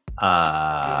attacked.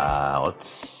 Let's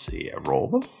see. I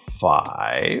rolled a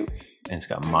 5, and it's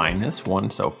got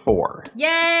 -1, so 4.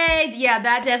 Yay! Yeah,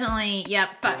 that definitely. Yep.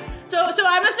 But so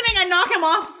I'm assuming I knock him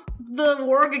off the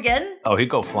warg again. Oh, he'd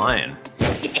go flying.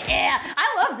 Yeah,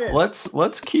 I love this.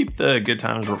 Let's keep the good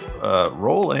times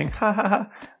rolling. Ha ha ha.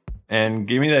 And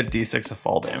give me that d6 of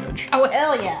fall damage. Oh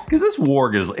hell yeah! Because this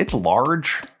warg it's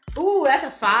large. Ooh, that's a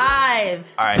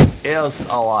 5. All right, it's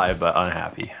alive but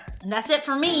unhappy. And that's it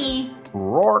for me.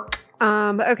 Rourke.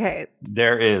 Okay.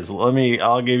 There is.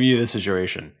 I'll give you the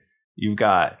situation. You've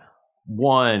got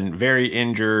one very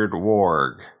injured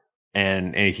warg,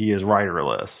 and he is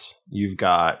riderless. You've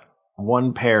got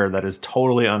one pair that is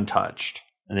totally untouched,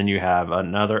 and then you have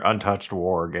another untouched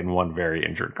warg and one very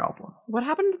injured goblin. What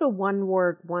happened to the one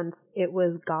warg once it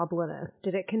was goblinous?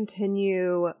 Did it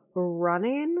continue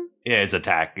running? Yeah,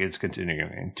 it's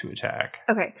continuing to attack.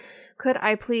 Okay. Could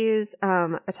I please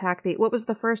attack what was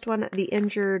the first one? The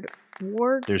injured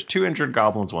warg? There's 2 injured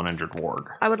goblins, 1 injured warg.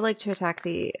 I would like to attack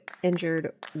the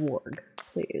injured warg,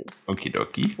 please. Okie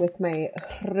dokie. With my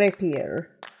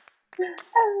rapier.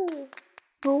 Oh,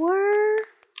 4?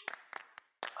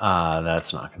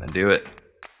 That's not going to do it,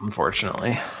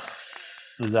 unfortunately.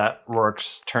 Is that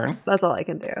Rourke's turn? That's all I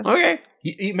can do. Okay.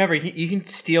 Remember, you can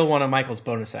steal one of Michael's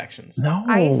bonus actions. No.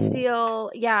 I steal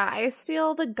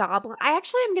the goblin. I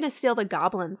actually am going to steal the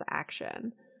goblin's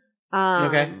action.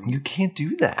 Okay. You can't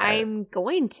do that. I'm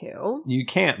going to. You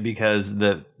can't, because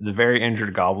the very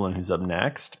injured goblin who's up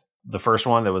next, the first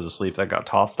one that was asleep that got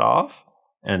tossed off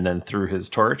and then threw his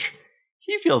torch,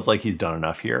 he feels like he's done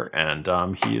enough here, and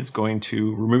he is going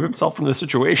to remove himself from the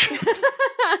situation.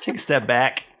 Take a step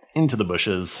back into the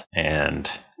bushes,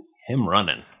 and him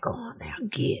running. Go on now,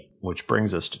 get. Which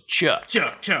brings us to Chuck.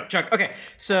 Chuck. Okay,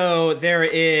 so there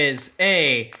is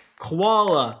a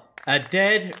koala, a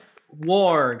dead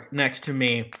warg next to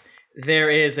me. There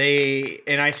is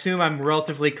and I assume I'm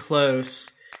relatively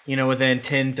close, within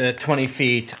 10 to 20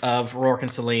 feet of Rourke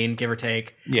and Celine, give or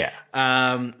take. Yeah.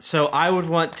 So I would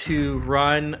want to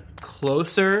run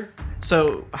closer.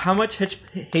 So how much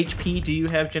HP do you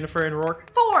have, Jennifer and Rourke?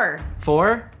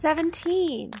 4.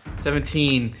 17.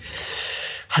 17.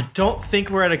 I don't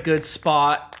think we're at a good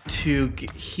spot to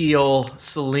heal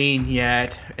Celine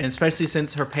yet, and especially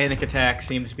since her panic attack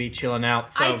seems to be chilling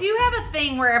out. So I do have a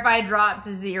thing where if I drop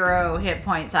to 0 hit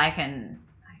points, I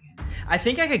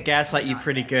think I could gaslight you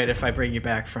pretty good if I bring you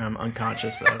back from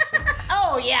unconscious, though. So.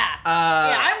 Oh yeah,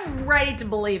 I'm ready to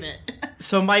believe it.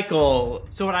 So Michael,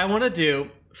 what I want to do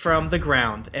from the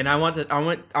ground, and I want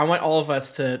all of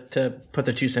us to put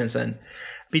the 2 cents in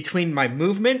between my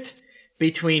movement,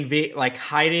 between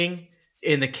hiding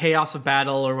in the chaos of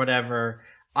battle or whatever.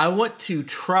 I want to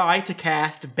try to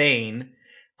cast Bane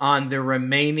on the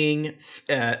remaining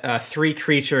 3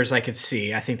 creatures I could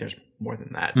see. I think there's more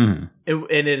than that. Mm-hmm.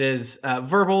 And it is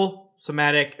verbal,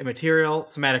 somatic, and material.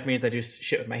 Somatic means I do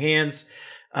shit with my hands.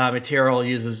 Material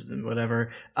uses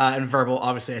whatever. And verbal,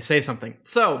 obviously, I say something.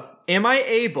 So, am I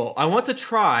able? I want to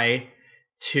try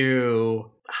to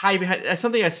hide behind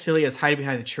something as silly as hiding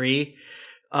behind a tree.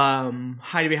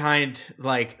 Hiding behind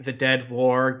the dead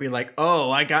warg. Be like,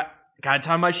 oh, I gotta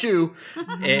tie my shoe.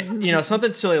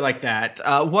 Something silly like that.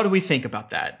 What do we think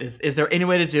about that? Is there any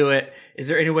way to do it? Is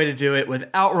there any way to do it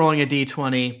without rolling a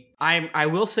d20? I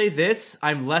will say this: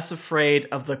 I'm less afraid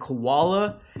of the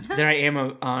koala than I am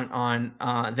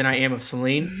of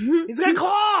Celine. He's got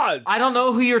claws. I don't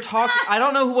know who you're talking. I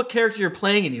don't know what character you're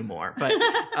playing anymore. But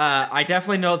I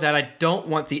definitely know that I don't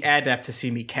want the adept to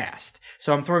see me cast.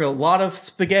 So I'm throwing a lot of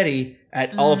spaghetti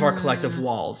at all of our collective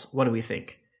walls. What do we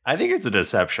think? I think it's a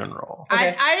deception roll.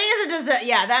 Okay. I think it's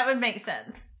that would make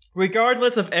sense.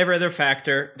 Regardless of every other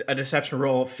factor, a deception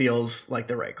roll feels like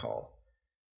the right call.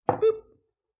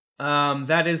 Boop.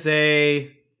 That is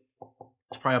it's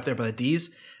probably up there by the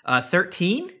D's.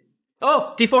 13?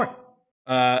 Oh, D4.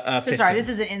 15. Sorry, this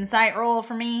is an insight roll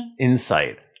for me.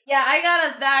 Insight. Yeah, I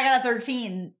got a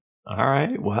 13. All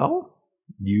right, well,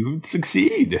 you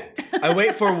succeed. I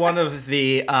wait for one of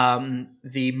the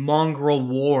mongrel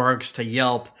wargs to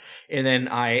yelp, and then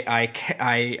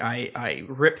I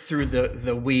rip through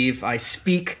the weave. I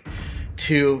speak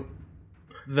to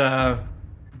the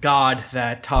god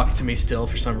that talks to me still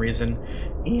for some reason,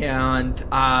 and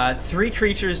 3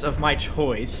 creatures of my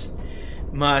choice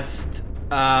must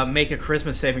make a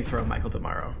charisma saving throw, Michael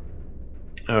tomorrow.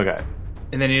 Okay.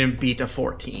 And then you didn't beat a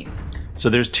 14. So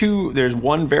there's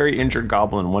one very injured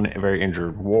goblin, one very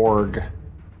injured warg,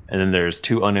 and then there's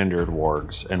 2 uninjured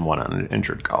wargs and 1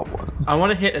 uninjured goblin. I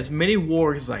want to hit as many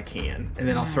wargs as I can, and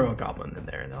then I'll throw a goblin in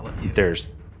there, and I'll let you. There's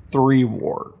 3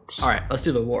 wargs. All right, let's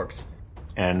do the wargs.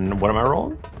 And what am I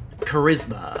rolling?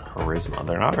 Charisma.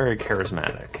 They're not very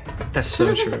charismatic. That's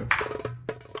so true.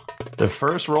 The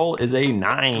first roll is a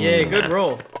 9. Yay, good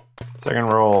roll. Second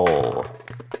roll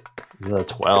is a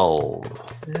 12.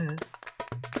 Yeah.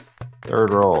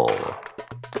 Third roll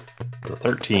is a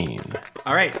 13.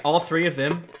 All right, all three of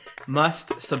them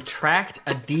must subtract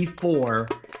a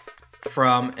d4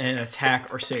 from an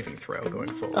attack or saving throw going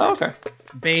forward. Oh, okay.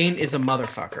 Bane is a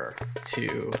motherfucker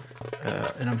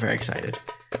and I'm very excited.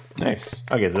 Nice.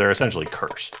 Okay, so they're essentially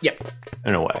cursed. Yep.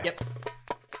 In a way.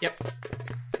 Yep.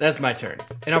 That's my turn.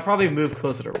 And I'll probably move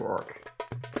closer to Rourke.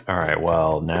 Alright,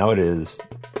 well, now it is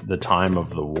the time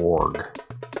of the warg.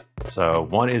 So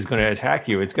one is going to attack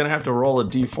you. It's going to have to roll a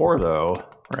d4 though,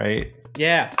 right?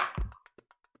 Yeah.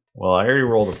 Well, I already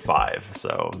rolled a 5,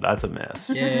 so that's a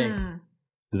miss. Yay.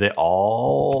 Do they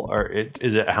all, or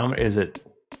is it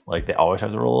like they always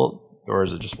have to roll it, or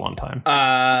is it just one time?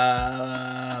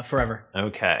 Forever.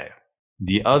 Okay.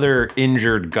 The other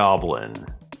injured goblin,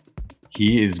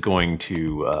 he is going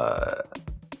to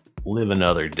live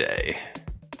another day.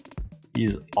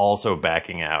 He's also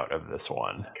backing out of this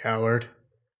one. Coward.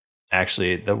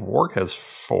 Actually, the warg has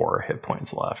 4 hit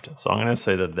points left, so I'm going to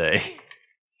say that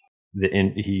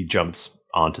he jumps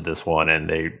onto this one and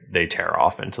they tear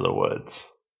off into the woods.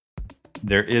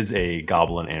 There is a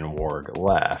goblin and warg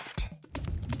left.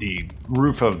 The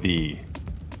roof of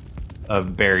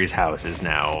Barry's house is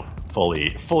now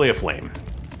fully aflame.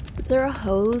 Is there a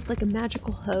hose, like a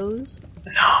magical hose?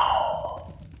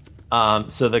 No.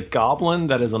 So the goblin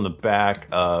that is on the back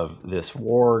of this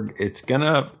warg, it's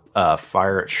gonna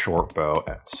fire its short bow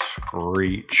at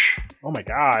Screech. Oh my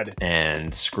god.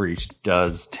 And Screech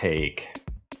does take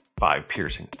 5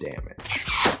 piercing damage.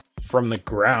 From the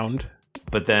ground.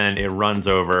 But then it runs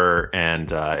over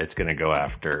and it's gonna go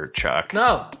after Chuck.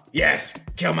 No. Yes.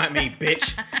 Kill me,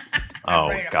 bitch. Oh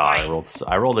god,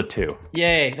 I rolled a 2.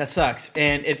 Yay, that sucks.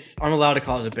 And I'm allowed to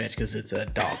call it a bitch because it's a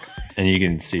dog. And you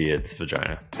can see its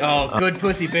vagina. Oh, good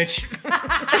pussy, bitch.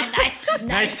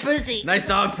 nice pussy. Nice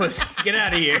dog pussy. Get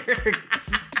out of here.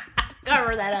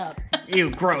 Cover that up. Ew,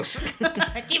 gross.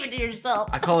 Keep it to yourself.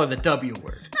 I call her the W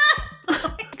word.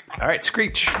 All right,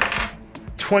 Screech.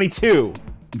 22.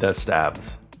 That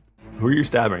stabs. Who are you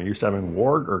stabbing? Are you stabbing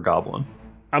warg or goblin?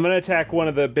 I'm going to attack one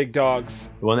of the big dogs.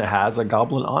 The one that has a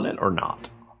goblin on it or not?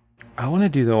 I want to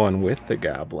do the one with the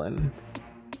goblin.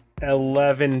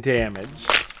 11 damage.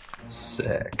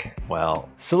 Sick. Well,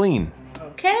 Celine.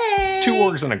 Okay. 2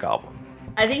 wargs and a goblin.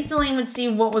 I think Celine would see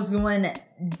what was going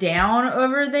down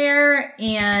over there,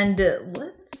 and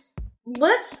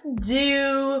let's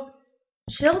do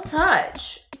Chill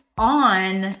Touch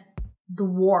on the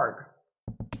warg.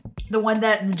 The one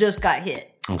that just got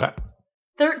hit. Okay.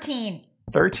 13.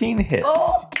 13 hits.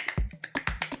 Oh!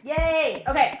 Yay!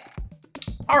 Okay.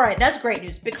 Alright, that's great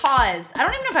news because I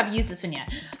don't even know if I've used this one yet.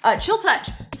 Chill Touch.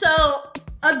 So,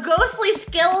 a ghostly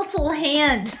skeletal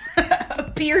hand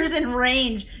appears in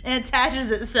range and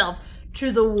attaches itself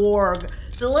to the warg.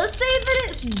 So let's say that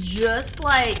it's just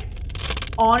like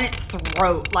on its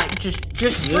throat, like just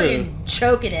freaking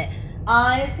choking it.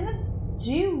 It's gonna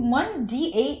do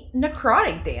 1d8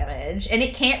 necrotic damage, and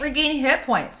it can't regain hit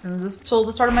points until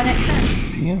the start of my next turn.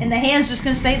 Damn. And the hand's just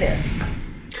gonna stay there.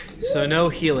 So no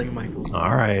healing, Michael.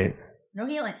 All right. No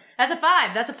healing. That's a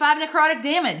 5. That's a 5 necrotic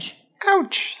damage.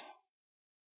 Ouch.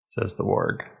 Says the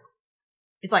warg.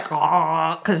 It's like,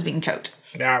 oh, because it's being choked.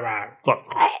 Rourke.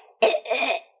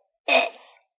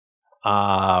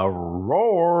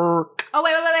 Oh,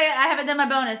 wait. I haven't done my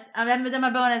bonus. I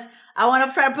want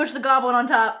to try to push the goblin on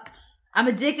top. I'm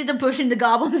addicted to pushing the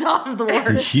goblins off of the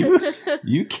ward.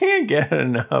 You can't get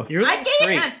enough. I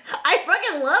can't. I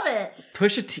fucking love it.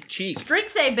 Push a cheek. Strength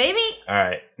save, baby. All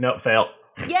right. Nope, fail.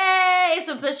 Yay!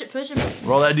 So push it.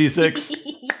 Roll that d6.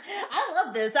 I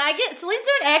love this. Celine's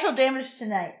doing actual damage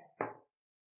tonight.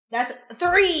 That's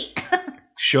 3.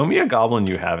 Show me a goblin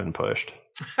you haven't pushed.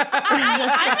 I'm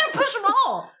gonna push them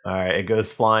all. All right, it goes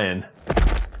flying.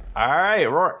 All right,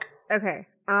 Rourke. Okay.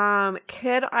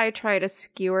 Could I try to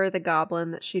skewer the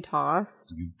goblin that she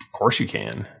tossed? Of course you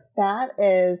can. That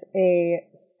is a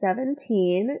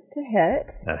 17 to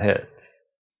hit. That hits.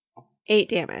 8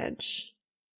 damage.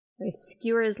 I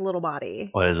skewer his little body.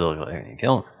 What does it look like? You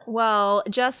kill him. Well,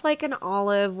 just like an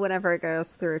olive whenever it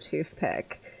goes through a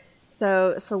toothpick.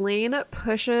 So Celine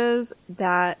pushes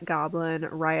that goblin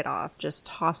right off, just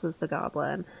tosses the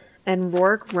goblin. And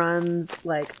Rourke runs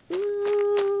like,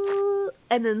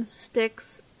 and then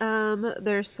sticks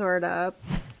their sword up,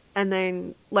 and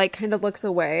then like kind of looks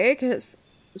away because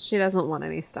she doesn't want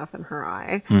any stuff in her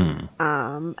eye.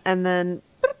 And then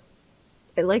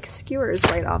it like skewers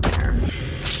right on there,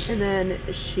 and then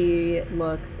she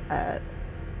looks at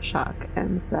Chuck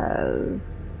and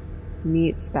says,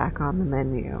 "Meat's back on the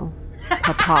menu,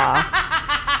 Papa."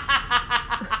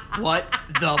 What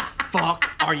the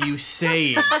fuck are you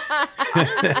saying?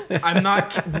 I'm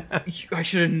not. I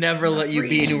should have never let you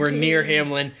be anywhere near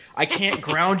Hamlin. I can't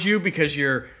ground you because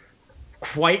you're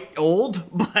quite old,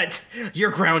 but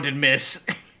you're grounded, miss.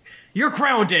 You're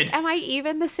grounded. Am I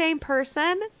even the same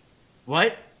person?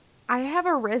 What? I have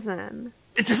arisen.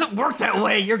 It doesn't work that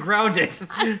way. You're grounded.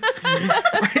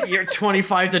 You're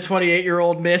 25 to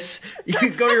 28-year-old miss. You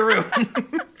can go to your room.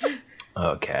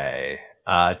 Okay.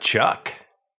 Chuck.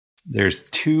 There's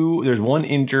one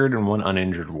injured and one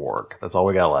uninjured warg. That's all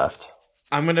we got left.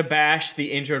 I'm going to bash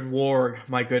the injured warg,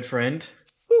 my good friend.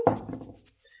 Boop.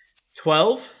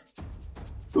 12?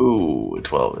 Ooh,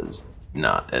 12 is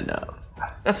not enough.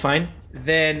 That's fine.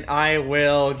 Then I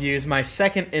will use my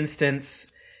second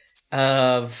instance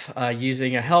of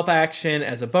using a help action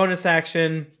as a bonus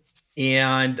action,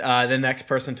 and the next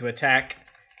person to attack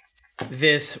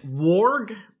this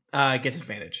warg gets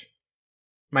advantage.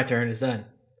 My turn is done.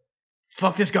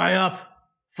 Fuck this guy up.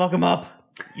 Fuck him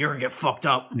up. You're gonna get fucked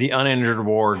up. The uninjured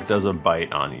warg does a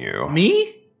bite on you.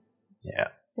 Me? Yeah.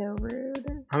 So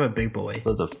rude. I'm a big boy.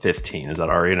 So that's a 15. Is that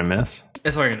already gonna miss?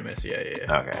 It's already gonna miss, yeah.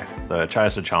 Okay. So it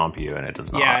tries to chomp you and it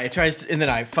does not. Yeah, it tries to, and then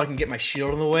I fucking get my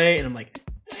shield in the way, and I'm like,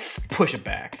 push it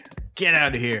back. Get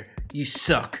out of here. You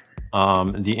suck.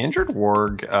 The injured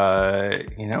warg,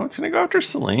 it's gonna go after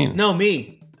Celine. No,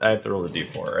 me. I have to roll the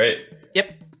d4, right?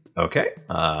 Yep. Okay.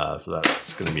 So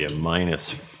that's gonna be a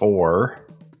 -4.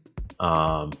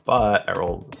 But I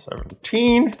rolled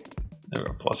 17. Then we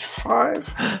go +5.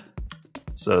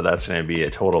 So that's gonna be a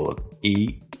total of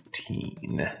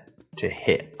 18 to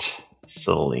hit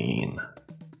Celine.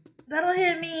 That'll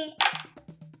hit me.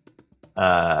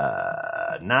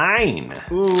 9.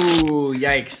 Ooh,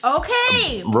 yikes.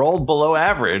 Okay. Rolled below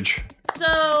average.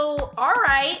 So,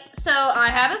 alright. So, I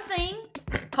have a thing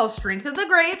called Strength of the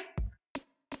Grave.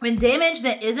 When damage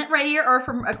that isn't radiant or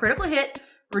from a critical hit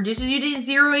reduces you to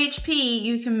 0 HP,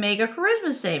 you can make a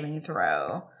charisma saving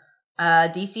throw.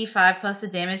 DC 5 plus the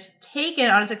damage taken.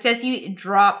 On a success, you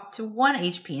drop to 1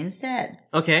 HP instead.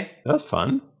 Okay. That's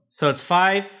fun. So it's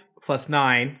 5 plus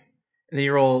 9, and then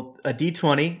you roll a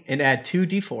d20 and add 2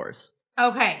 d4s.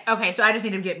 Okay, so I just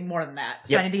need to get more than that.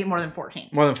 So Yep. I need to get more than 14.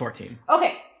 More than 14.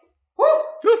 Okay. Woo!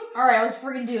 Alright, let's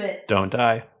freaking do it. Don't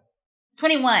die.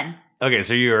 21. Okay,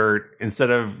 so instead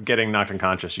of getting knocked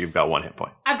unconscious, you've got 1 hit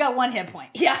point. I've got 1 hit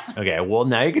point. Yeah. Okay, well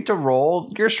now you get to roll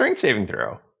your strength saving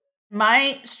throw.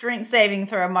 My strength saving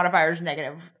throw modifier is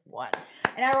 -1.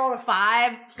 And I rolled a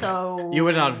 5, so... You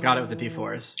would not have got it with the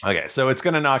d4s. Okay, so it's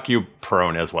going to knock you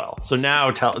prone as well. So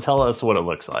now tell us what it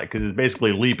looks like, because it's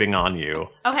basically leaping on you.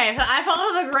 Okay, so I fall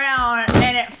to the ground,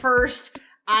 and at first,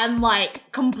 I'm like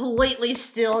completely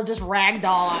still, just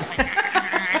ragdoll.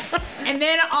 And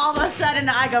then all of a sudden,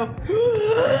 I go,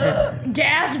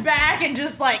 gas back, and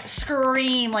just like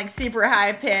scream, like super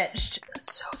high pitched.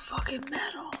 It's so fucking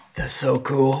metal. That's so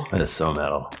cool. That is so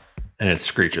metal. And it's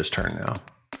Screech's turn now.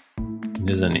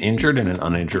 There's an injured and an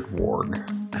uninjured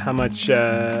warg. How much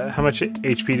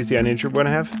HP does the uninjured one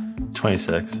have?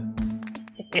 26.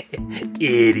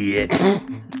 Idiot.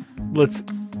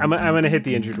 I'm gonna hit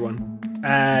the injured one.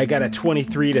 I got a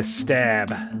 23 to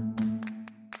stab.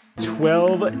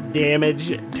 12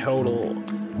 damage total.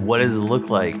 What does it look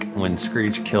like when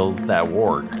Screech kills that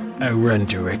warg? I run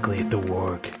directly at the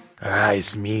warg. Our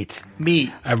eyes meet.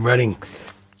 Meet. I'm running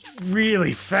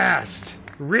really fast,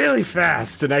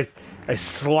 and I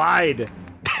slide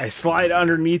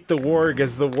underneath the warg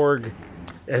as the warg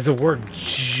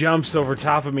jumps over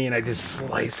top of me, and I just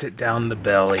slice it down the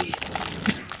belly.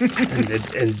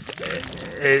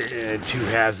 and 2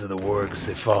 halves of the wargs,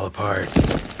 they fall apart.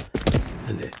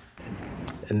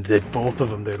 And both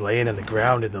of them, they're laying on the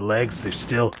ground, and the legs, they're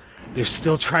still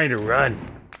trying to run.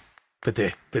 But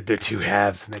they're 2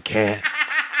 halves and they can't.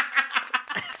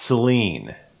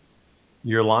 Celine,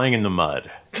 you're lying in the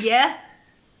mud. Yeah?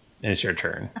 And it's your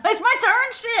turn. It's my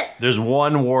turn? Shit! There's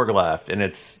 1 warg left, and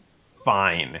it's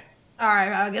fine.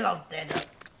 Alright, I guess I'll stand up.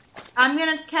 I'm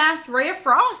gonna cast Ray of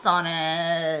Frost on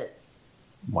it.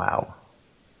 Wow.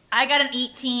 I got an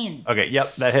 18. Okay,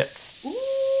 yep, that hits.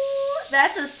 Ooh,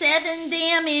 that's a 7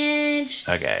 damage.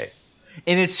 Okay.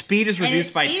 And its speed is reduced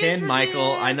its by speed 10, is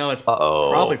Michael. reduced. I know it's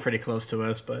Uh-oh. probably pretty close to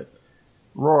us, but...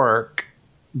 Rourke,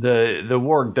 The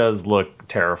warg does look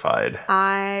terrified.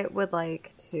 I would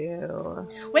like to.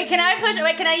 Wait, can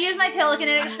I use my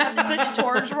telekinetic shove to push it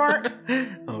towards Rourke?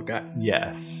 Oh god.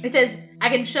 Yes. It says I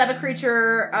can shove a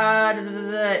creature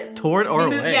Toward or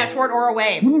maybe- away. Yeah, toward or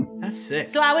away. That's sick.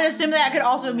 So I would assume that could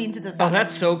also mean to the side. Oh,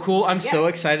 that's so cool. I'm so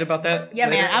excited about that. Yeah,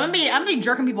 man. I'm gonna be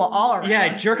jerking people all around.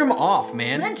 Yeah, jerk them off,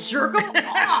 man. And then jerk them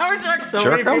off. Or jerk so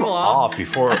Jerk many him people off. off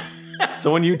before.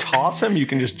 So when you toss him, you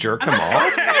can just jerk him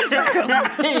off.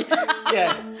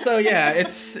 Yeah. So yeah,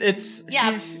 it's Yeah,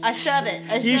 she's- I shove it.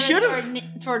 I You shove should've-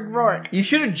 it toward Rourke. You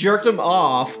should have jerked him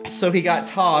off so he got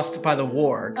tossed by the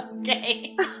warg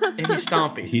Okay. and he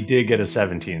stompy. He did get a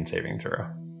 17 saving throw.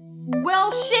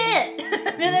 Well, shit.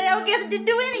 Then I guess it didn't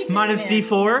do anything. Minus then.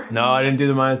 D4. No, I didn't do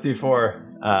the minus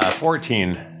D4.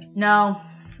 14. No.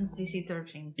 It's DC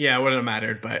 13. Yeah, it wouldn't have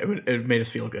mattered, but it made us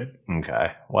feel good.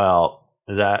 Okay. Well,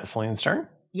 is that Celine's turn?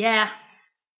 Yeah.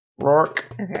 Rourke.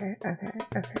 Okay.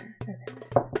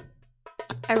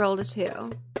 I rolled a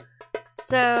 2.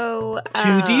 So 2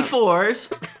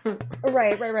 D4s,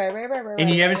 Right. and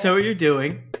you haven't said what you're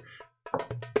doing.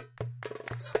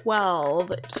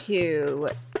 12 to.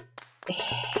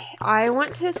 I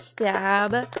want to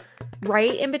stab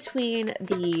right in between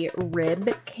the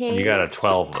rib cage. You got a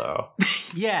 12, though.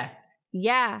 Yeah.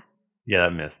 Yeah. Yeah,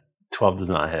 that missed. 12 does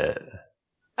not hit.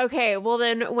 Okay, well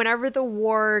then whenever the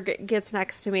warg gets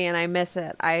next to me and I miss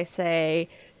it, I say,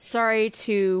 sorry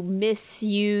to miss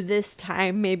you this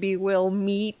time. Maybe we'll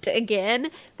meet again.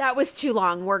 That was too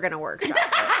long. We're going to workshop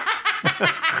it.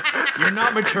 You're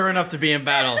not mature enough to be in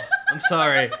battle. I'm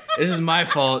sorry. This is my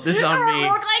fault. This is on me.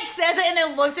 Rourke like says it and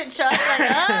then looks at Chuck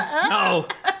like, No.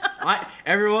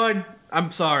 Everyone,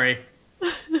 I'm sorry.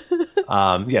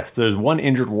 Yes, there's one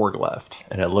injured warg left,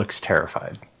 and it looks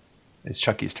terrified. It's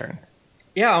Chucky's turn.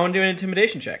 Yeah, I want to do an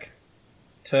intimidation check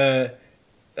to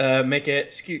make it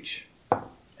scooch.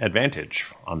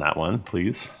 Advantage on that one,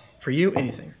 please. For you,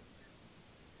 anything.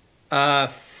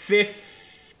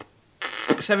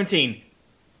 17.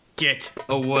 Get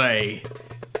away.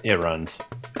 It runs.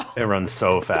 It runs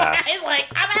so fast. He's like,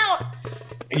 I'm out.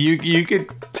 You could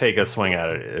take a swing at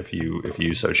it if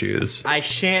you so choose. I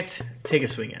shan't take a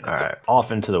swing at it. All right,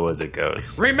 off into the woods it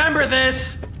goes. Remember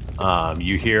this.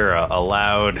 You hear a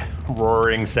loud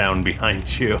roaring sound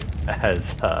behind you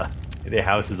as the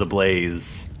house is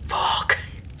ablaze. Fuck.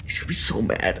 He's gonna be so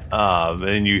mad.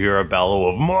 And you hear a bellow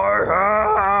of "My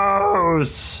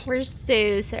house!" We're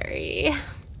so sorry.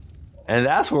 And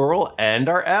that's where we'll end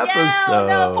our episode.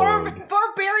 Yeah, no,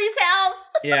 poor Barry's house.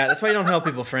 Yeah, that's why you don't help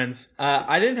people, friends.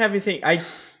 I didn't have anything. I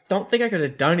don't think I could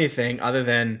have done anything other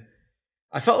than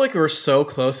I felt like we were so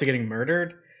close to getting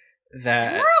murdered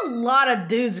that There were a lot of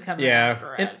dudes coming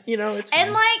after and, us. you know, it's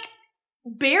And fine. like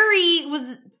Barry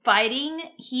was fighting,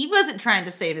 he wasn't trying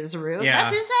to save his roof. Yeah.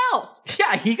 That's his house.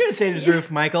 Yeah, he could have saved his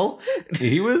roof, Michael.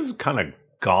 He was kind of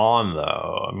gone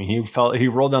though. I mean, he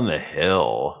rolled down the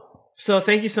hill. So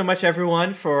thank you so much,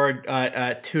 everyone, for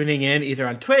tuning in either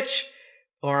on Twitch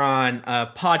or on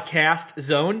Podcast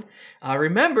Zone.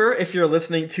 Remember, if you're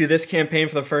listening to this campaign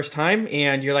for the first time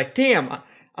and you're like, damn,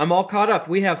 I'm all caught up.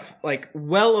 We have like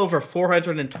well over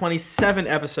 427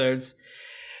 episodes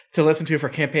to listen to for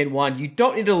campaign 1. You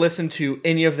don't need to listen to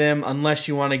any of them unless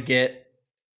you want to get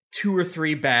 2 or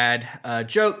 3 bad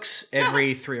jokes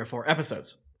every 3 or 4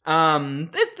 episodes.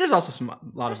 There's also a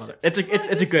lot of other. It's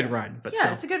a good run, but Yeah,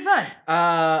 still. it's a good run.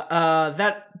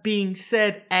 That being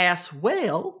said, as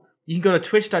well, you can go to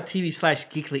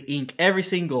twitch.tv/Geekly Inc.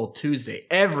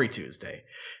 every Tuesday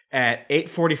at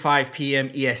 8:45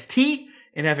 p.m. EST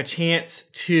and have a chance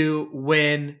to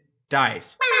win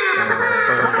dice.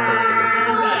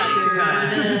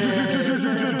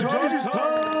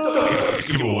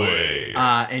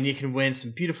 And you can win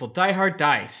some beautiful Die Hard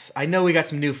dice. I know we got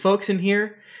some new folks in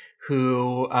here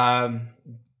who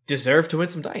deserve to win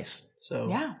some dice. So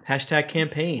Yeah. hashtag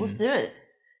campaign. Let's do it.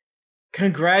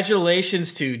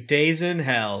 Congratulations to Days in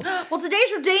Hell. Well, today's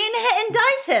your day in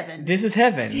Dice Heaven. This is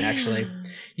heaven, actually.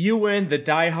 You win the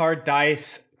Die Hard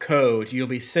Dice code. You'll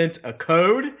be sent a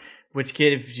code which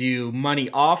gives you money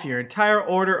off your entire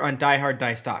order on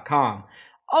dieharddice.com.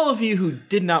 All of you who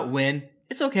did not win,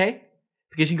 it's okay.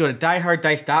 Because you can go to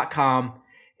dieharddice.com,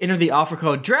 enter the offer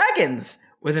code DRAGONS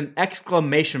with an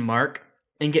exclamation mark,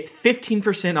 and get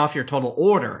 15% off your total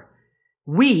order.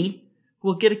 We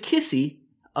will get a kissy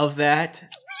of that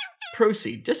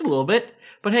proceed. Just a little bit.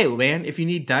 But hey, man, if you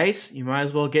need dice, you might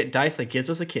as well get dice that gives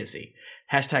us a kissy.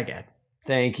 Hashtag ad.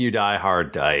 Thank you, Die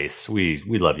Hard Dice. We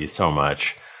love you so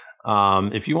much.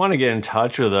 If you want to get in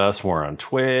touch with us, we're on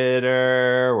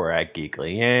Twitter. We're at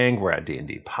Geekly Inc. We're at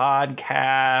D&D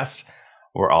Podcast.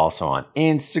 We're also on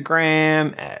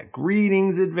Instagram at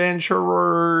Greetings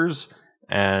Adventurers.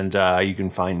 And you can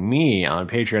find me on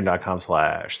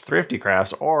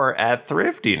patreon.com/thriftycrafts or at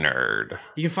ThriftyNerd.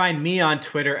 You can find me on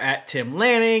Twitter at Tim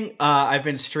Lanning. I've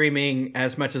been streaming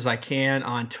as much as I can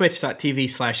on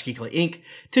twitch.tv/geeklyinc,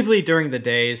 typically during the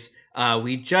days.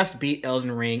 We just beat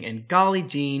Elden Ring, and golly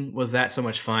gene, was that so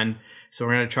much fun. So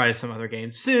we're going to try some other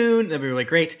games soon. That'd be really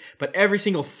great. But every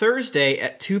single Thursday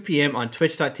at 2 p.m. on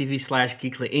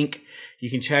twitch.tv/geeklyinc, you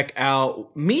can check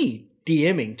out me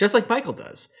DMing, just like Michael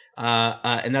does.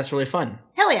 And that's really fun.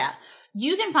 Hell yeah.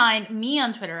 You can find me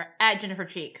on Twitter at Jennifer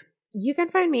Cheek. You can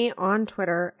find me on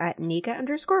Twitter at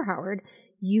Nika_Howard.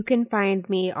 You can find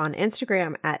me on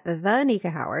Instagram at the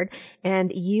Nika Howard.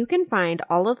 And you can find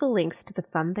all of the links to the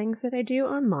fun things that I do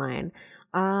online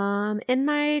in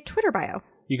my Twitter bio.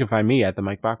 You can find me at the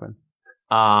Mike Bachman.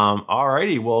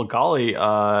 Alrighty. Well, golly,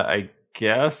 I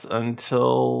guess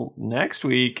until next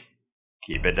week,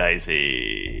 keep it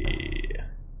dicey.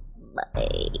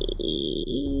 Bye.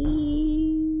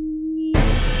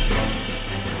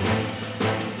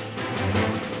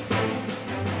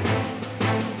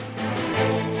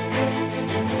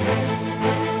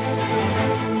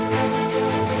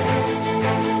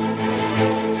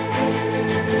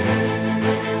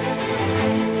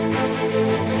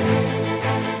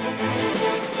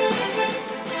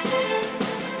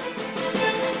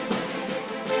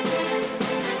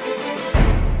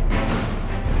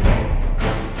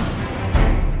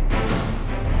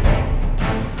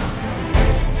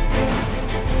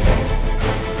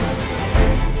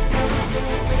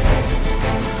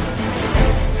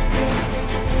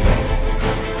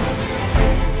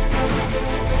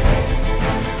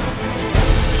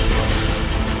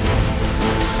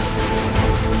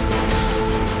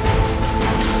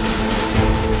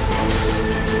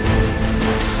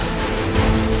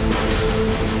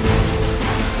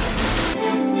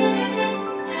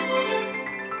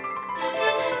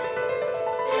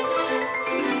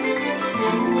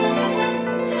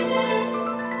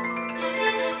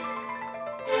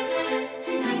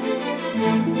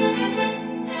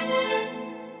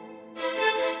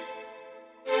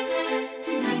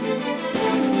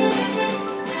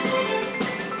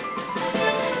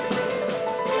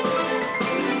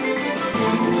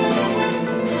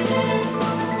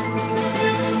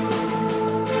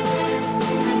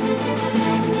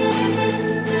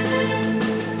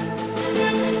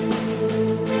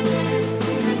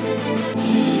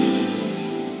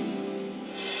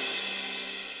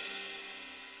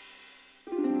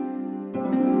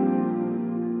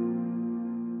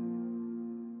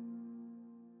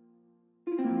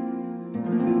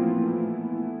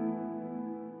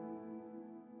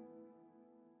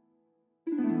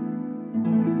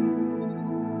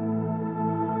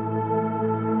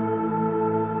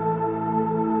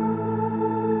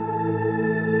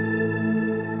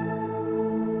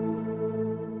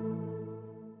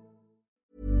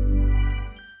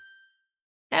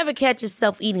 Ever catch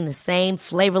yourself eating the same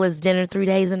flavorless dinner 3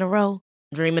 days in a row?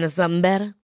 Dreaming of something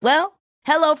better? Well,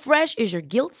 HelloFresh is your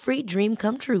guilt-free dream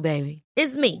come true, baby.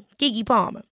 It's me, Keke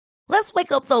Palmer. Let's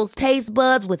wake up those taste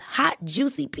buds with hot,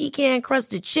 juicy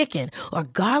pecan-crusted chicken or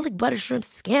garlic butter shrimp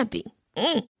scampi.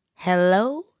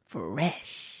 Hello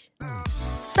Fresh.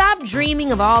 Stop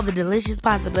dreaming of all the delicious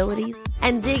possibilities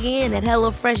and dig in at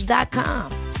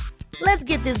HelloFresh.com. Let's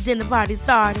get this dinner party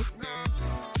started.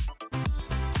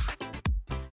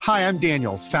 Hi, I'm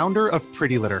Daniel, founder of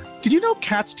Pretty Litter. Did you know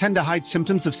cats tend to hide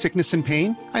symptoms of sickness and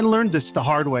pain? I learned this the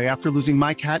hard way after losing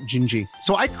my cat, Gingy.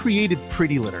 So I created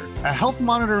Pretty Litter, a health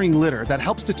monitoring litter that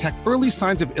helps detect early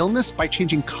signs of illness by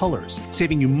changing colors,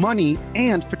 saving you money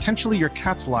and potentially your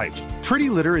cat's life.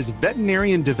 Pretty Litter is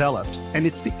veterinarian developed, and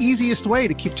it's the easiest way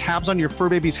to keep tabs on your fur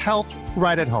baby's health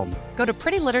right at home. Go to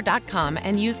prettylitter.com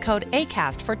and use code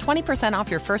ACAST for 20% off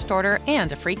your first order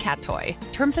and a free cat toy.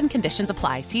 Terms and conditions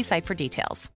apply. See site for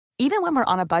details. Even when we're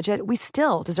on a budget, we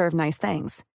still deserve nice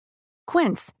things.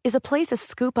 Quince is a place to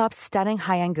scoop up stunning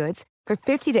high-end goods for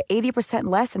 50 to 80%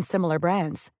 less than similar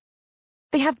brands.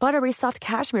 They have buttery soft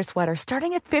cashmere sweaters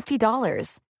starting at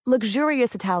 $50,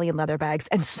 luxurious Italian leather bags,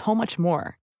 and so much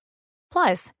more.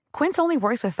 Plus, Quince only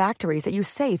works with factories that use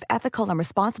safe, ethical, and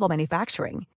responsible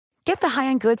manufacturing. Get the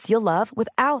high-end goods you'll love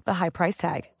without the high price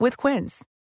tag with Quince.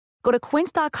 Go to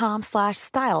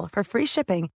quince.com/style for free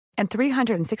shipping and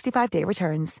 365-day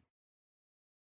returns.